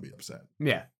 I'm going to be upset.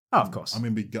 Yeah. Oh, of course.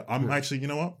 I'm actually, you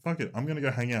know what? Fuck it. I'm going to go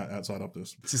hang out outside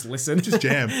Optus. Just listen. Just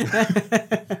jam.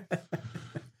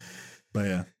 But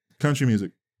yeah, country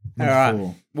music. All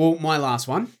right. Well, my last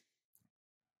one.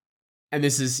 And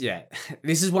this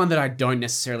is one that I don't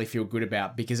necessarily feel good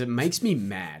about because it makes me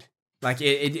mad. Like,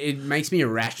 it makes me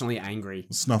irrationally angry.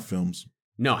 Snuff films.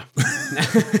 No.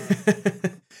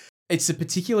 It's a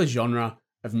particular genre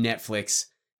of Netflix,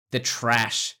 the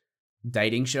trash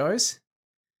dating shows.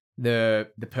 The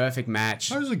Perfect Match.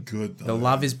 Those are good, though. The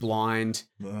Love is Blind.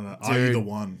 Are You the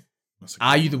One?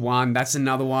 Are You the One? That's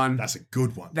another one. That's a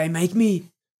good one. They make me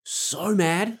so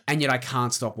mad, and yet I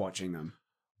can't stop watching them.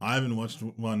 I haven't watched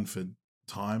one for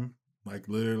time, like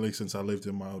literally since I lived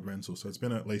in my old rental. So it's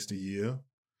been at least a year.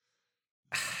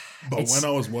 But when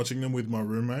I was watching them with my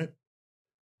roommate,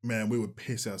 man, we would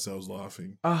piss ourselves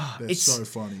laughing. They're so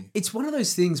funny. It's one of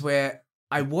those things where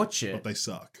I watch it. But they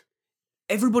suck.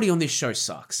 Everybody on this show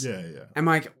sucks. Yeah. I'm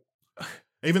like...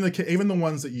 Even the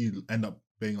ones that you end up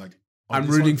being like... Oh, I'm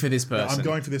rooting for this person. I'm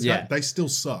going for this guy. They still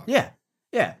suck. Yeah.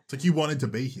 It's like you wanted to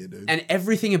be here, dude. And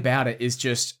everything about it is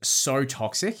just so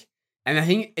toxic. And I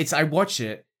think I watch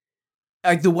it...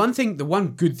 Like, the one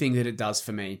good thing that it does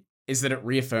for me is that it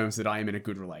reaffirms that I am in a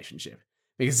good relationship.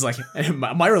 Because it's like,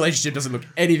 my relationship doesn't look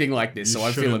anything like this, so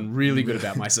I'm feeling really good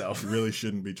about myself. You really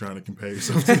shouldn't be trying to compare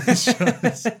yourself to these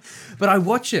shows. But I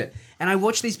watch it, and I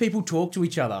watch these people talk to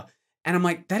each other, and I'm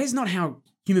like, that is not how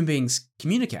human beings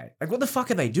communicate. Like, what the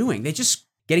fuck are they doing? They're just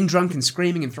getting drunk and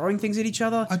screaming and throwing things at each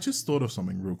other. I just thought of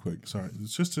something real quick. Sorry,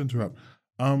 it's just to interrupt.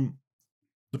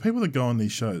 The people that go on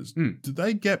these shows, do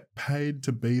they get paid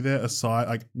to be there aside,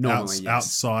 like normally,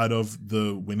 outside of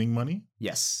the winning money?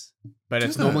 Yes. But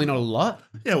it's normally not a lot.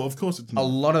 Yeah, well, of course it's not. A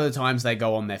lot of the times they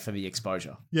go on there for the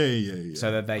exposure. Yeah.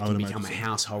 So that they can become a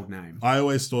household name. I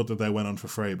always thought that they went on for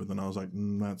free, but then I was like,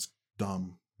 that's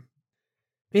dumb.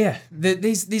 Yeah,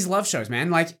 these love shows,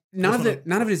 man. Like, none of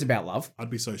it is about love. I'd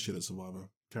be so shit at Survivor.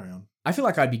 Carry on. I feel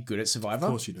like I'd be good at Survivor.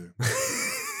 Of course you do.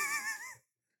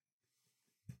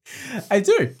 I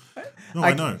do. No,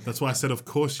 I know. That's why I said of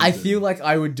course you do. I feel like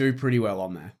I would do pretty well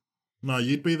on there. No,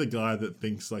 you'd be the guy that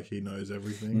thinks like he knows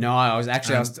everything. No, I was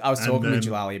talking with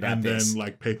Jalali about this. And then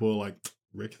like people are like,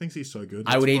 Rick thinks he's so good.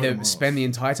 I would either spend the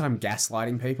entire time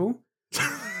gaslighting people.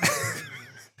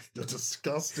 You're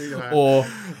disgusting. Or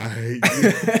I hate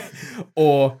you.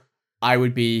 Or I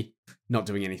would be not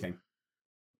doing anything.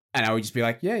 And I would just be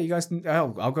like, yeah, you guys,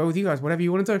 I'll go with you guys, whatever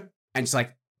you want to do. And just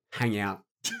like hang out.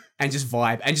 And just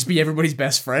vibe and just be everybody's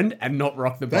best friend and not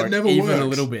rock the boat even a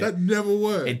little bit. That never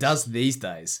works. It does these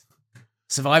days.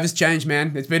 Survivor's changed,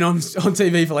 man. It's been on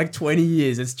TV for like 20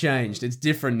 years. It's changed. It's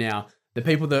different now. The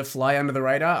people that fly under the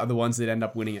radar are the ones that end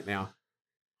up winning it now.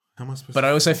 How am I supposed But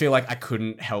I also feel like I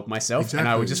couldn't help myself and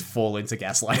I would just fall into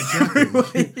gaslighting.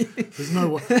 Exactly. There's no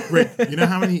way. Rick, you know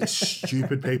how many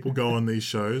stupid people go on these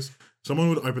shows? Someone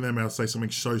would open their mouth and say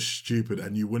something so stupid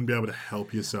and you wouldn't be able to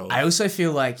help yourself. I also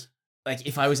feel like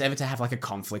if I was ever to have like a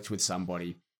conflict with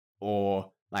somebody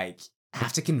or like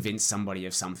have to convince somebody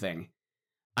of something,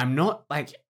 I'm not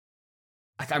like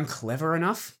I'm clever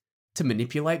enough to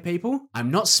manipulate people. I'm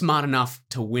not smart enough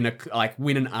to win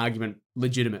an argument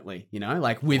legitimately, you know,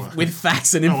 like with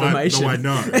facts and information. No, I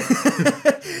know.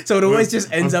 So it always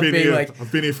just ends up being like,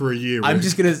 I've been here for a year. I'm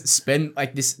just going to spend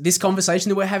like this conversation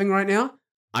that we're having right now.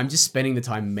 I'm just spending the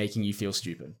time making you feel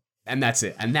stupid. And that's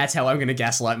it. And that's how I'm going to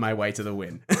gaslight my way to the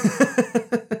win.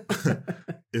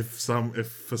 if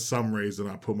for some reason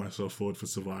I put myself forward for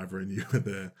Survivor and you were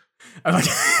there, I'm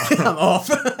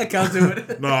off. I can't do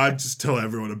it. No, I'd just tell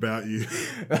everyone about you.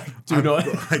 Not.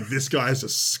 Like, this guy is a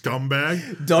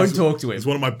scumbag. Don't talk to him. He's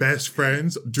one of my best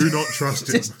friends. Do not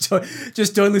trust him.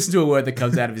 just don't listen to a word that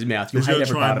comes out of his mouth. You'll He's hate going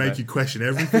to try and make you question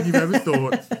everything you've ever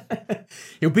thought.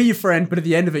 He'll be your friend, but at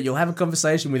the end of it, you'll have a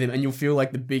conversation with him and you'll feel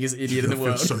like the biggest idiot in the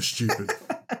world. So stupid.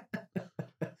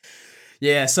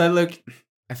 Yeah, so look,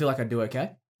 I feel like I'd do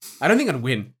okay. I don't think I'd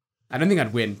win,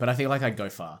 but I feel like I'd go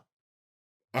far.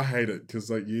 I hate it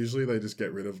because like usually they just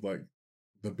get rid of like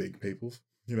the big people.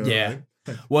 You know? Yeah. What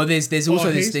I mean? Well, there's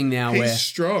also this thing now where he's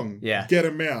strong. Yeah. Get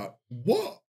him out.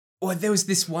 What? Well, there was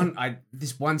this one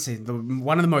season,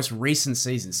 one of the most recent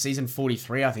seasons, season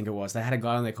 43, I think it was. They had a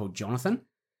guy on there called Jonathan,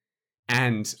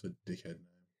 and it's a dickhead name.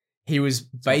 He was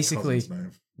basically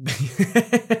name.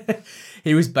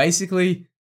 he was basically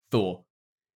Thor.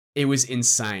 It was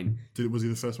insane. Was he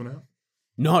the first one out?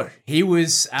 No, he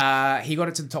was. He got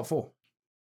it to the top 4.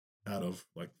 Out of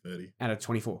like 30. Out of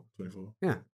 24. 24.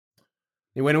 Yeah.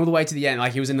 He went all the way to the end,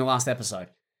 like he was in the last episode.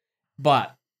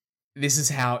 But this is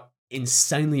how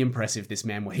insanely impressive this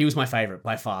man was. He was my favorite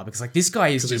by far because like this guy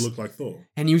is just... he looked like Thor.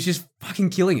 And he was just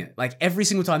fucking killing it. Like every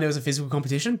single time there was a physical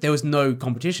competition, there was no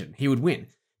competition. He would win.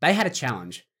 They had a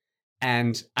challenge.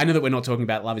 And I know that we're not talking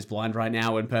about Love is Blind right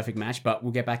now and Perfect Match, but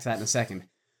we'll get back to that in a second.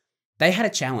 They had a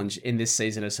challenge in this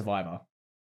season of Survivor.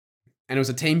 And it was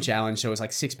a team challenge, so it was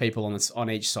like 6 people on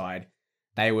each side.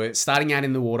 They were starting out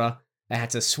in the water. They had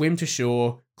to swim to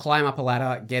shore, climb up a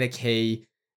ladder, get a key,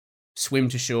 swim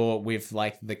to shore with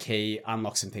like the key,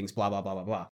 unlock some things, blah, blah, blah, blah,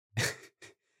 blah.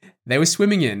 They were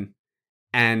swimming in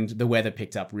and the weather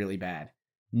picked up really bad.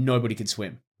 Nobody could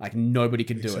swim. Like nobody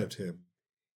could do it. Except him.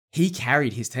 He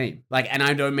carried his team. Like, and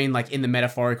I don't mean like in the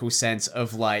metaphorical sense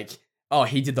of like, oh,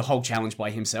 he did the whole challenge by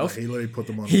himself. He literally put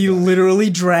them on. He literally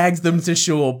dragged them to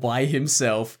shore by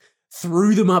himself,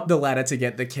 threw them up the ladder to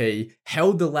get the key,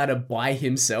 held the ladder by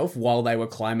himself while they were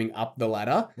climbing up the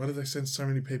ladder. Why did they send so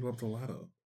many people up the ladder?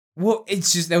 Well,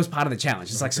 it's just, that was part of the challenge.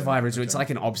 It's like Survivor. It's like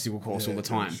an obstacle course all the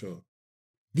time. Sure.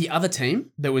 The other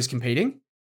team that was competing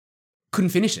couldn't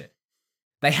finish it.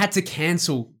 They had to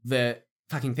cancel the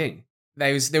fucking thing.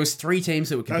 There was 3 teams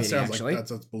that were competing. That sounds actually. like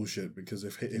that's bullshit because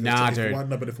if dude.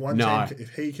 if one team,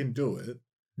 if he can do it,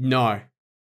 no,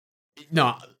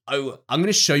 I'm going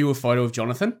to show you a photo of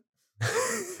Jonathan,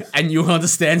 and you'll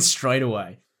understand straight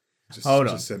away. Hold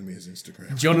on, just send me his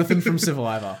Instagram. Jonathan from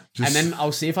Survivor, and then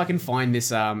I'll see if I can find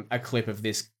this a clip of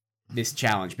this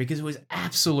challenge because it was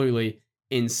absolutely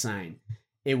insane.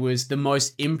 It was the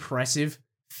most impressive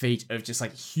feat of just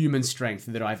like human strength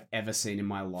that I've ever seen in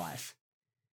my life.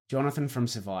 Jonathan from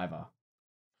Survivor.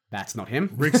 That's not him.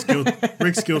 Rick's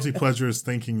guilty pleasure is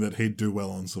thinking that he'd do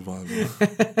well on Survivor.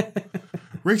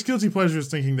 Rick's guilty pleasure is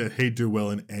thinking that he'd do well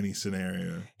in any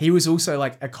scenario. He was also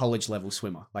like a college level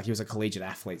swimmer. Like he was a collegiate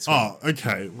athlete swimmer. Oh,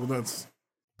 okay. Well, that's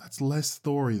less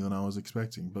Thory than I was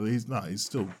expecting. But he's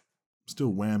still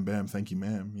wham bam, thank you,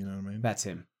 ma'am. You know what I mean? That's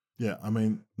him. Yeah, I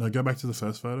mean, no, go back to the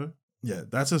first photo. Yeah,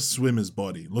 that's a swimmer's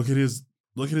body. Look at his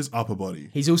upper body.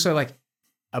 He's also like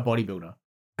a bodybuilder.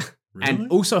 Really?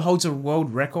 And also holds a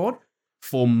world record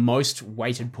for most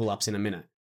weighted pull-ups in a minute.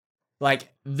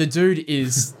 Like, the dude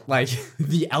is like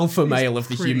the alpha male of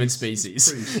the human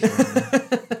species.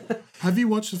 Have you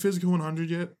watched the Physical 100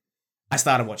 yet? I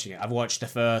started watching it. I've watched the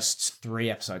first 3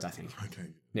 episodes, I think. Okay.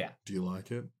 Yeah. Do you like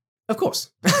it? Of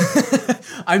course.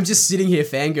 I'm just sitting here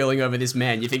fangirling over this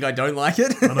man. You think I don't like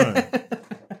it? I know.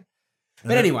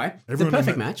 But anyway, the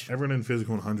perfect match. Everyone in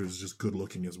Physical 100 is just good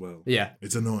looking as well. Yeah.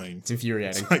 It's annoying. It's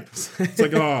infuriating. It's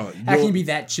like oh. How can you be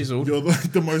that chiseled? You're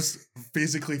like the most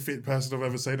physically fit person I've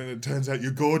ever seen, and it turns out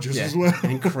you're gorgeous as well.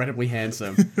 Incredibly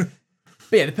handsome. But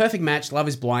yeah, the perfect match, Love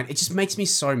is Blind, it just makes me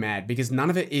so mad because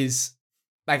none of it is...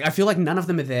 Like, I feel like none of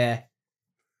them are there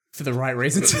for the right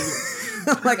reasons.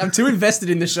 Like, I'm too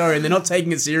invested in the show and they're not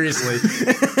taking it seriously.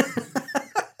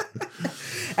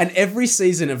 And every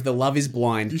season of the Love is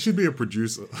Blind... You should be a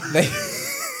producer.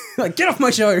 Like, get off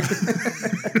my show!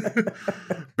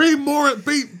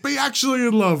 Be actually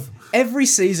in love. Every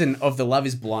season of the Love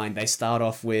is Blind, they start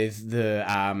off with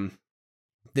the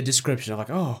description of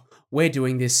like, oh, we're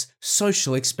doing this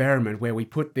social experiment where we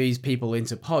put these people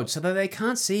into pods so that they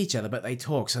can't see each other, but they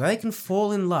talk, so they can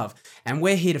fall in love. And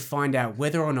we're here to find out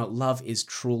whether or not love is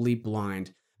truly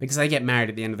blind. Because they get married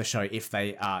at the end of the show if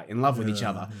they are in love with each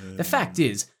other. The fact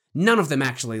is, none of them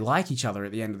actually like each other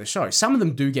at the end of the show. Some of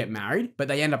them do get married, but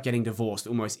they end up getting divorced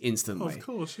almost instantly. Of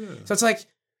course, yeah. So it's like,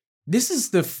 this is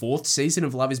the 4th season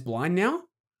of Love is Blind now.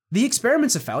 The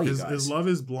experiment's a failure, guys. Is Love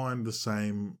is Blind the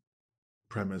same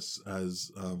premise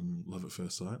as Love at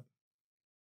First Sight?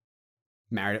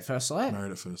 Married at First Sight?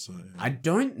 Married at First Sight, yeah. I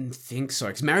don't think so.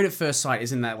 Because Married at First Sight,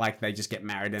 isn't that like they just get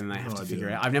married and they have to figure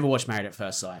it out? I've never watched Married at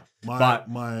First Sight.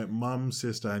 My mum,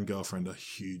 sister, and girlfriend are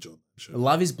huge on that show.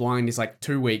 Love is Blind is like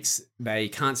 2 weeks. They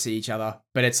can't see each other,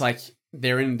 but it's like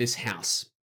they're in this house.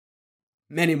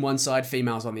 Men in one side,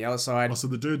 females on the other side. Oh, so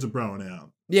the dudes are broing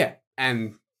out. Yeah,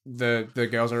 and the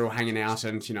girls are all hanging out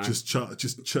and, you know. Just chatting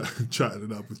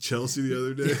it up with Chelsea the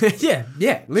other day.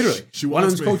 yeah, literally. One of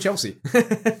them's called Chelsea.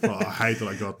 Oh, I hate that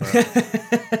I got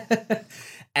that.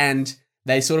 And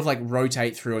they sort of like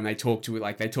rotate through and they talk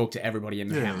to everybody in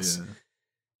the house. Yeah.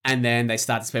 And then they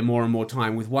start to spend more and more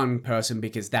time with one person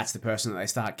because that's the person that they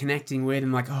start connecting with.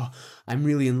 And like, oh, I'm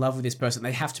really in love with this person.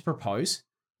 They have to propose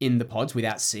in the pods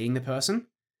without seeing the person.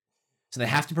 So they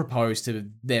have to propose to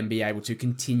then be able to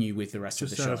continue with the rest of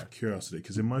the show. Just out of curiosity,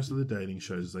 because in most of the dating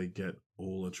shows, they get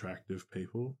all attractive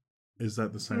people. Is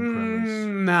that the same premise?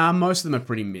 Nah, most of them are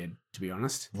pretty mid, to be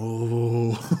honest.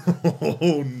 Oh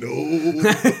no.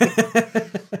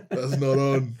 That's not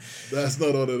on. That's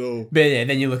not on at all. But yeah,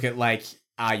 then you look at like,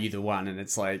 Are You the One? And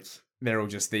it's like, they're all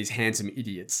just these handsome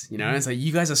idiots, you know? It's like,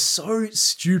 you guys are so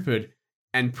stupid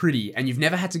and pretty, and you've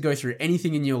never had to go through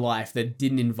anything in your life that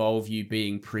didn't involve you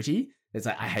being pretty. It's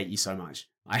like, I hate you so much.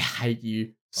 I hate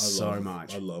you so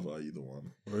much. I love Are You the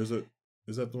One? Or is that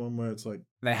the one where it's like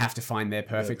they have to find their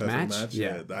perfect match?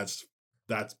 Yeah, that's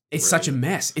it's such a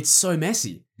mess. It's so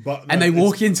messy. But and they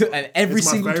walk into every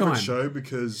single time. It's my favorite show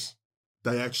because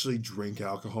they actually drink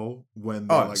alcohol when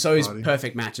they're like so partying. his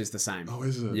perfect match is the same. Oh,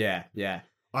 is it? Yeah.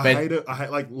 I hate it. I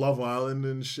hate like Love Island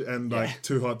and like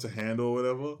Too Hot to Handle or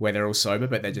whatever. Where they're all sober,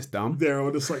 but they're just dumb. They're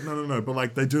all just like, no. But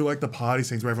like they do like the party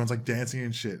scenes where everyone's like dancing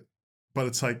and shit. But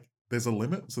it's like, there's a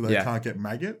limit, so they can't get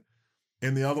maggot.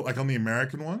 In the other, like on the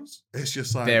American ones, it's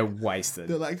just like... They're wasted.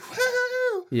 They're like,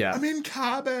 woo! Yeah. I'm in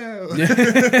Cabo.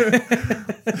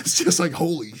 It's just like,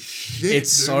 holy shit, It's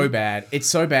so bad. It's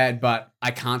so bad, but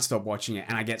I can't stop watching it.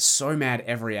 And I get so mad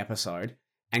every episode.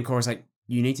 And Cora's like,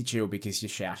 you need to chill because you're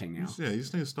shouting now. Yeah, you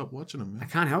just need to stop watching them, man. I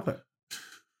can't help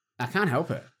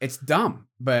it. It's dumb,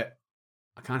 but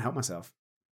I can't help myself.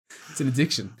 It's an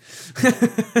addiction.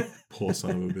 Poor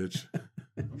son of a bitch.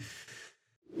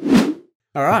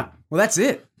 All right. Well, that's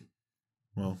it.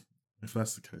 Well, if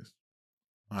that's the case,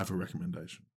 I have a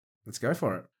recommendation. Let's go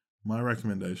for it. My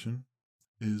recommendation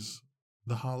is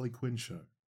the Harley Quinn show.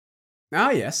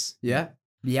 Oh, yes. Yeah.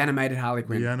 The animated Harley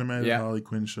Quinn. The animated Harley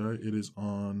Quinn show. It is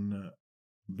on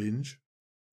Binge.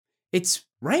 It's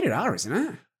rated R, isn't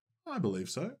it? I believe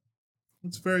so.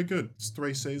 It's very good. It's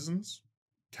 3 seasons.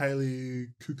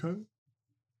 Kaylee Cuoco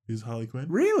is Harley Quinn.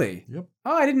 Really? Yep.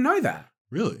 Oh, I didn't know that.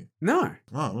 Really? No.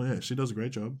 Oh, well, yeah. She does a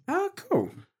great job. Oh,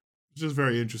 cool. It's just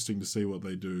very interesting to see what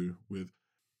they do with...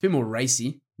 A bit more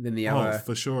racy than the other... Oh,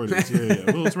 for sure it is.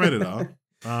 Yeah. Well, it's rated R.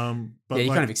 But yeah,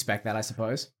 you kind of expect that, I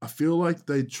suppose. I feel like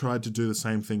they tried to do the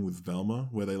same thing with Velma,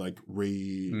 where they like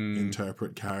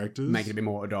reinterpret characters. Make it a bit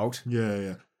more adult.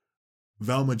 Yeah.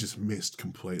 Velma just missed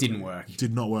completely. Didn't work.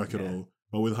 Did not work at all.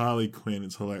 But with Harley Quinn,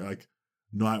 it's like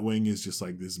Nightwing is just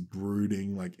like this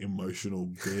brooding, like emotional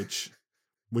bitch,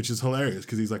 which is hilarious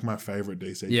because he's like my favorite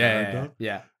DC character.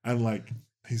 Yeah. And like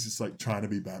he's just like trying to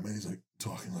be Batman. He's like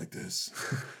talking like this.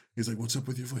 He's like, "What's up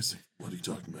with your voice?" Like, what are you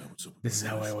talking about? What's up? This is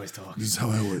how I always talk. This is how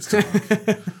I always talk.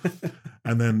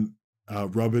 And then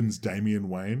Robin's Damian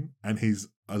Wayne, and he's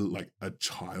a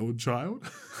child.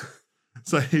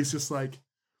 So he's just like,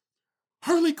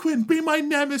 Harley Quinn, be my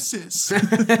nemesis.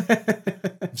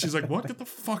 She's like, what? Get the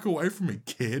fuck away from me,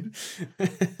 kid.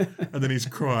 And then he's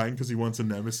crying because he wants a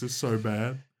nemesis so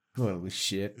bad. Holy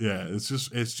shit. Yeah, it's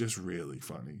just really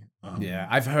funny. Yeah,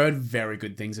 I've heard very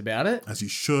good things about it. As you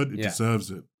should. It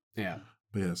deserves it. Yeah.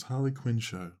 But yes, Harley Quinn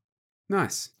show.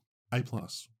 Nice. A+.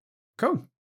 Cool.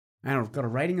 And I've got a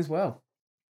rating as well.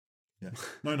 Yeah.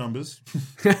 No numbers.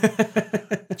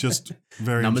 Just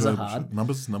very numbers enjoyable. Are hard.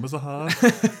 Numbers are hard.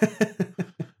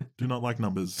 Do not like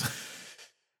numbers.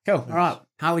 Cool. All right.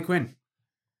 Harley Quinn.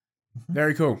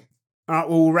 Very cool. All right.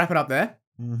 Well, we'll wrap it up there.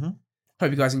 Mm-hmm.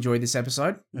 Hope you guys enjoyed this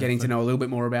episode, getting to know a little bit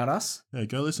more about us. Yeah,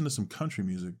 go listen to some country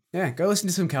music. Yeah, go listen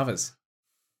to some covers.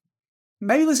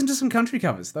 Maybe listen to some country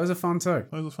covers. Those are fun too.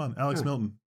 Those are fun. Alex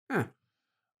Milton. Yeah.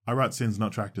 I write sins,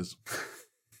 not tractors.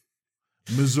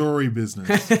 Missouri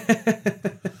business.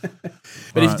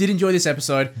 But if you did enjoy this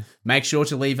episode, make sure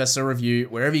to leave us a review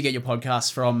wherever you get your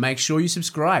podcasts from. Make sure you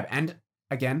subscribe. And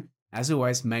again, as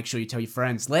always, make sure you tell your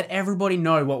friends. Let everybody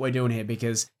know what we're doing here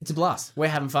because it's a blast. We're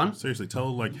having fun. Seriously,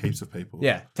 tell like heaps of people.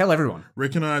 Yeah, tell everyone.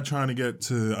 Rick and I are trying to get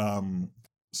to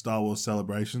Star Wars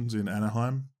celebrations in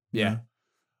Anaheim. Yeah.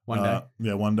 One day.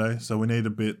 Yeah, one day. So we need a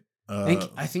bit...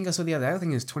 I think I saw the other day. I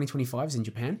think it was 2025 is in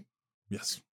Japan.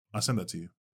 Yes. I sent that to you.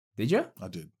 Did you? I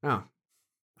did. Oh,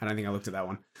 I don't think I looked at that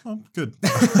one. Oh, good.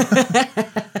 But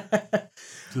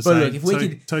look, if we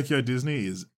could, Tokyo Disney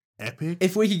is epic.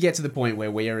 If we could get to the point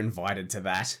where we are invited to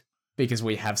that because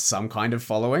we have some kind of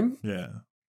following, yeah,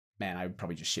 man, I would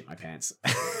probably just shit my pants.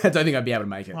 I don't think I'd be able to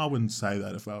make it. I wouldn't say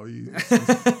that if I were you.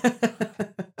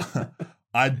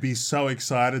 I'd be so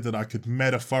excited that I could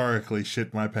metaphorically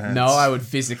shit my pants. No, I would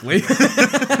physically.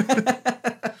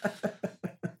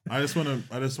 I just want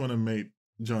to meet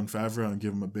Jon Favreau and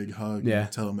give him a big hug. Yeah.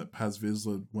 And tell him that Paz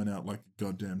Vizsla went out like a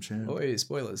goddamn champ. Oh,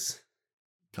 spoilers.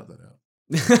 Cut that out.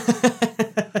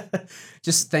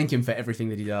 Just thank him for everything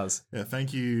that he does. Yeah,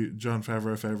 thank you, Jon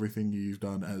Favreau, for everything you've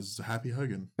done as Happy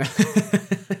Hogan.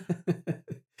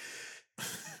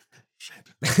 Shit.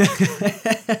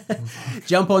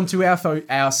 Jump onto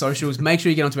our socials. Make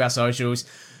sure you get onto our socials.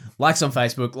 Likes on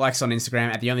Facebook, likes on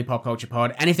Instagram at The Only Pop Culture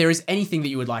Pod. And if there is anything that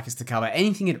you would like us to cover,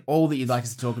 anything at all that you'd like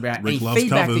us to talk about, Rick any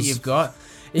feedback covers. that you've got,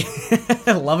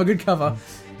 love a good cover,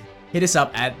 hit us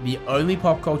up at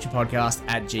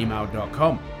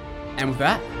theonlypopculturepodcast@gmail.com. And with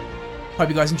that, hope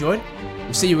you guys enjoyed.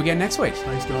 We'll see you again next week.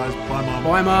 Thanks, guys. Bye, Mom.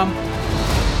 Bye, Mom.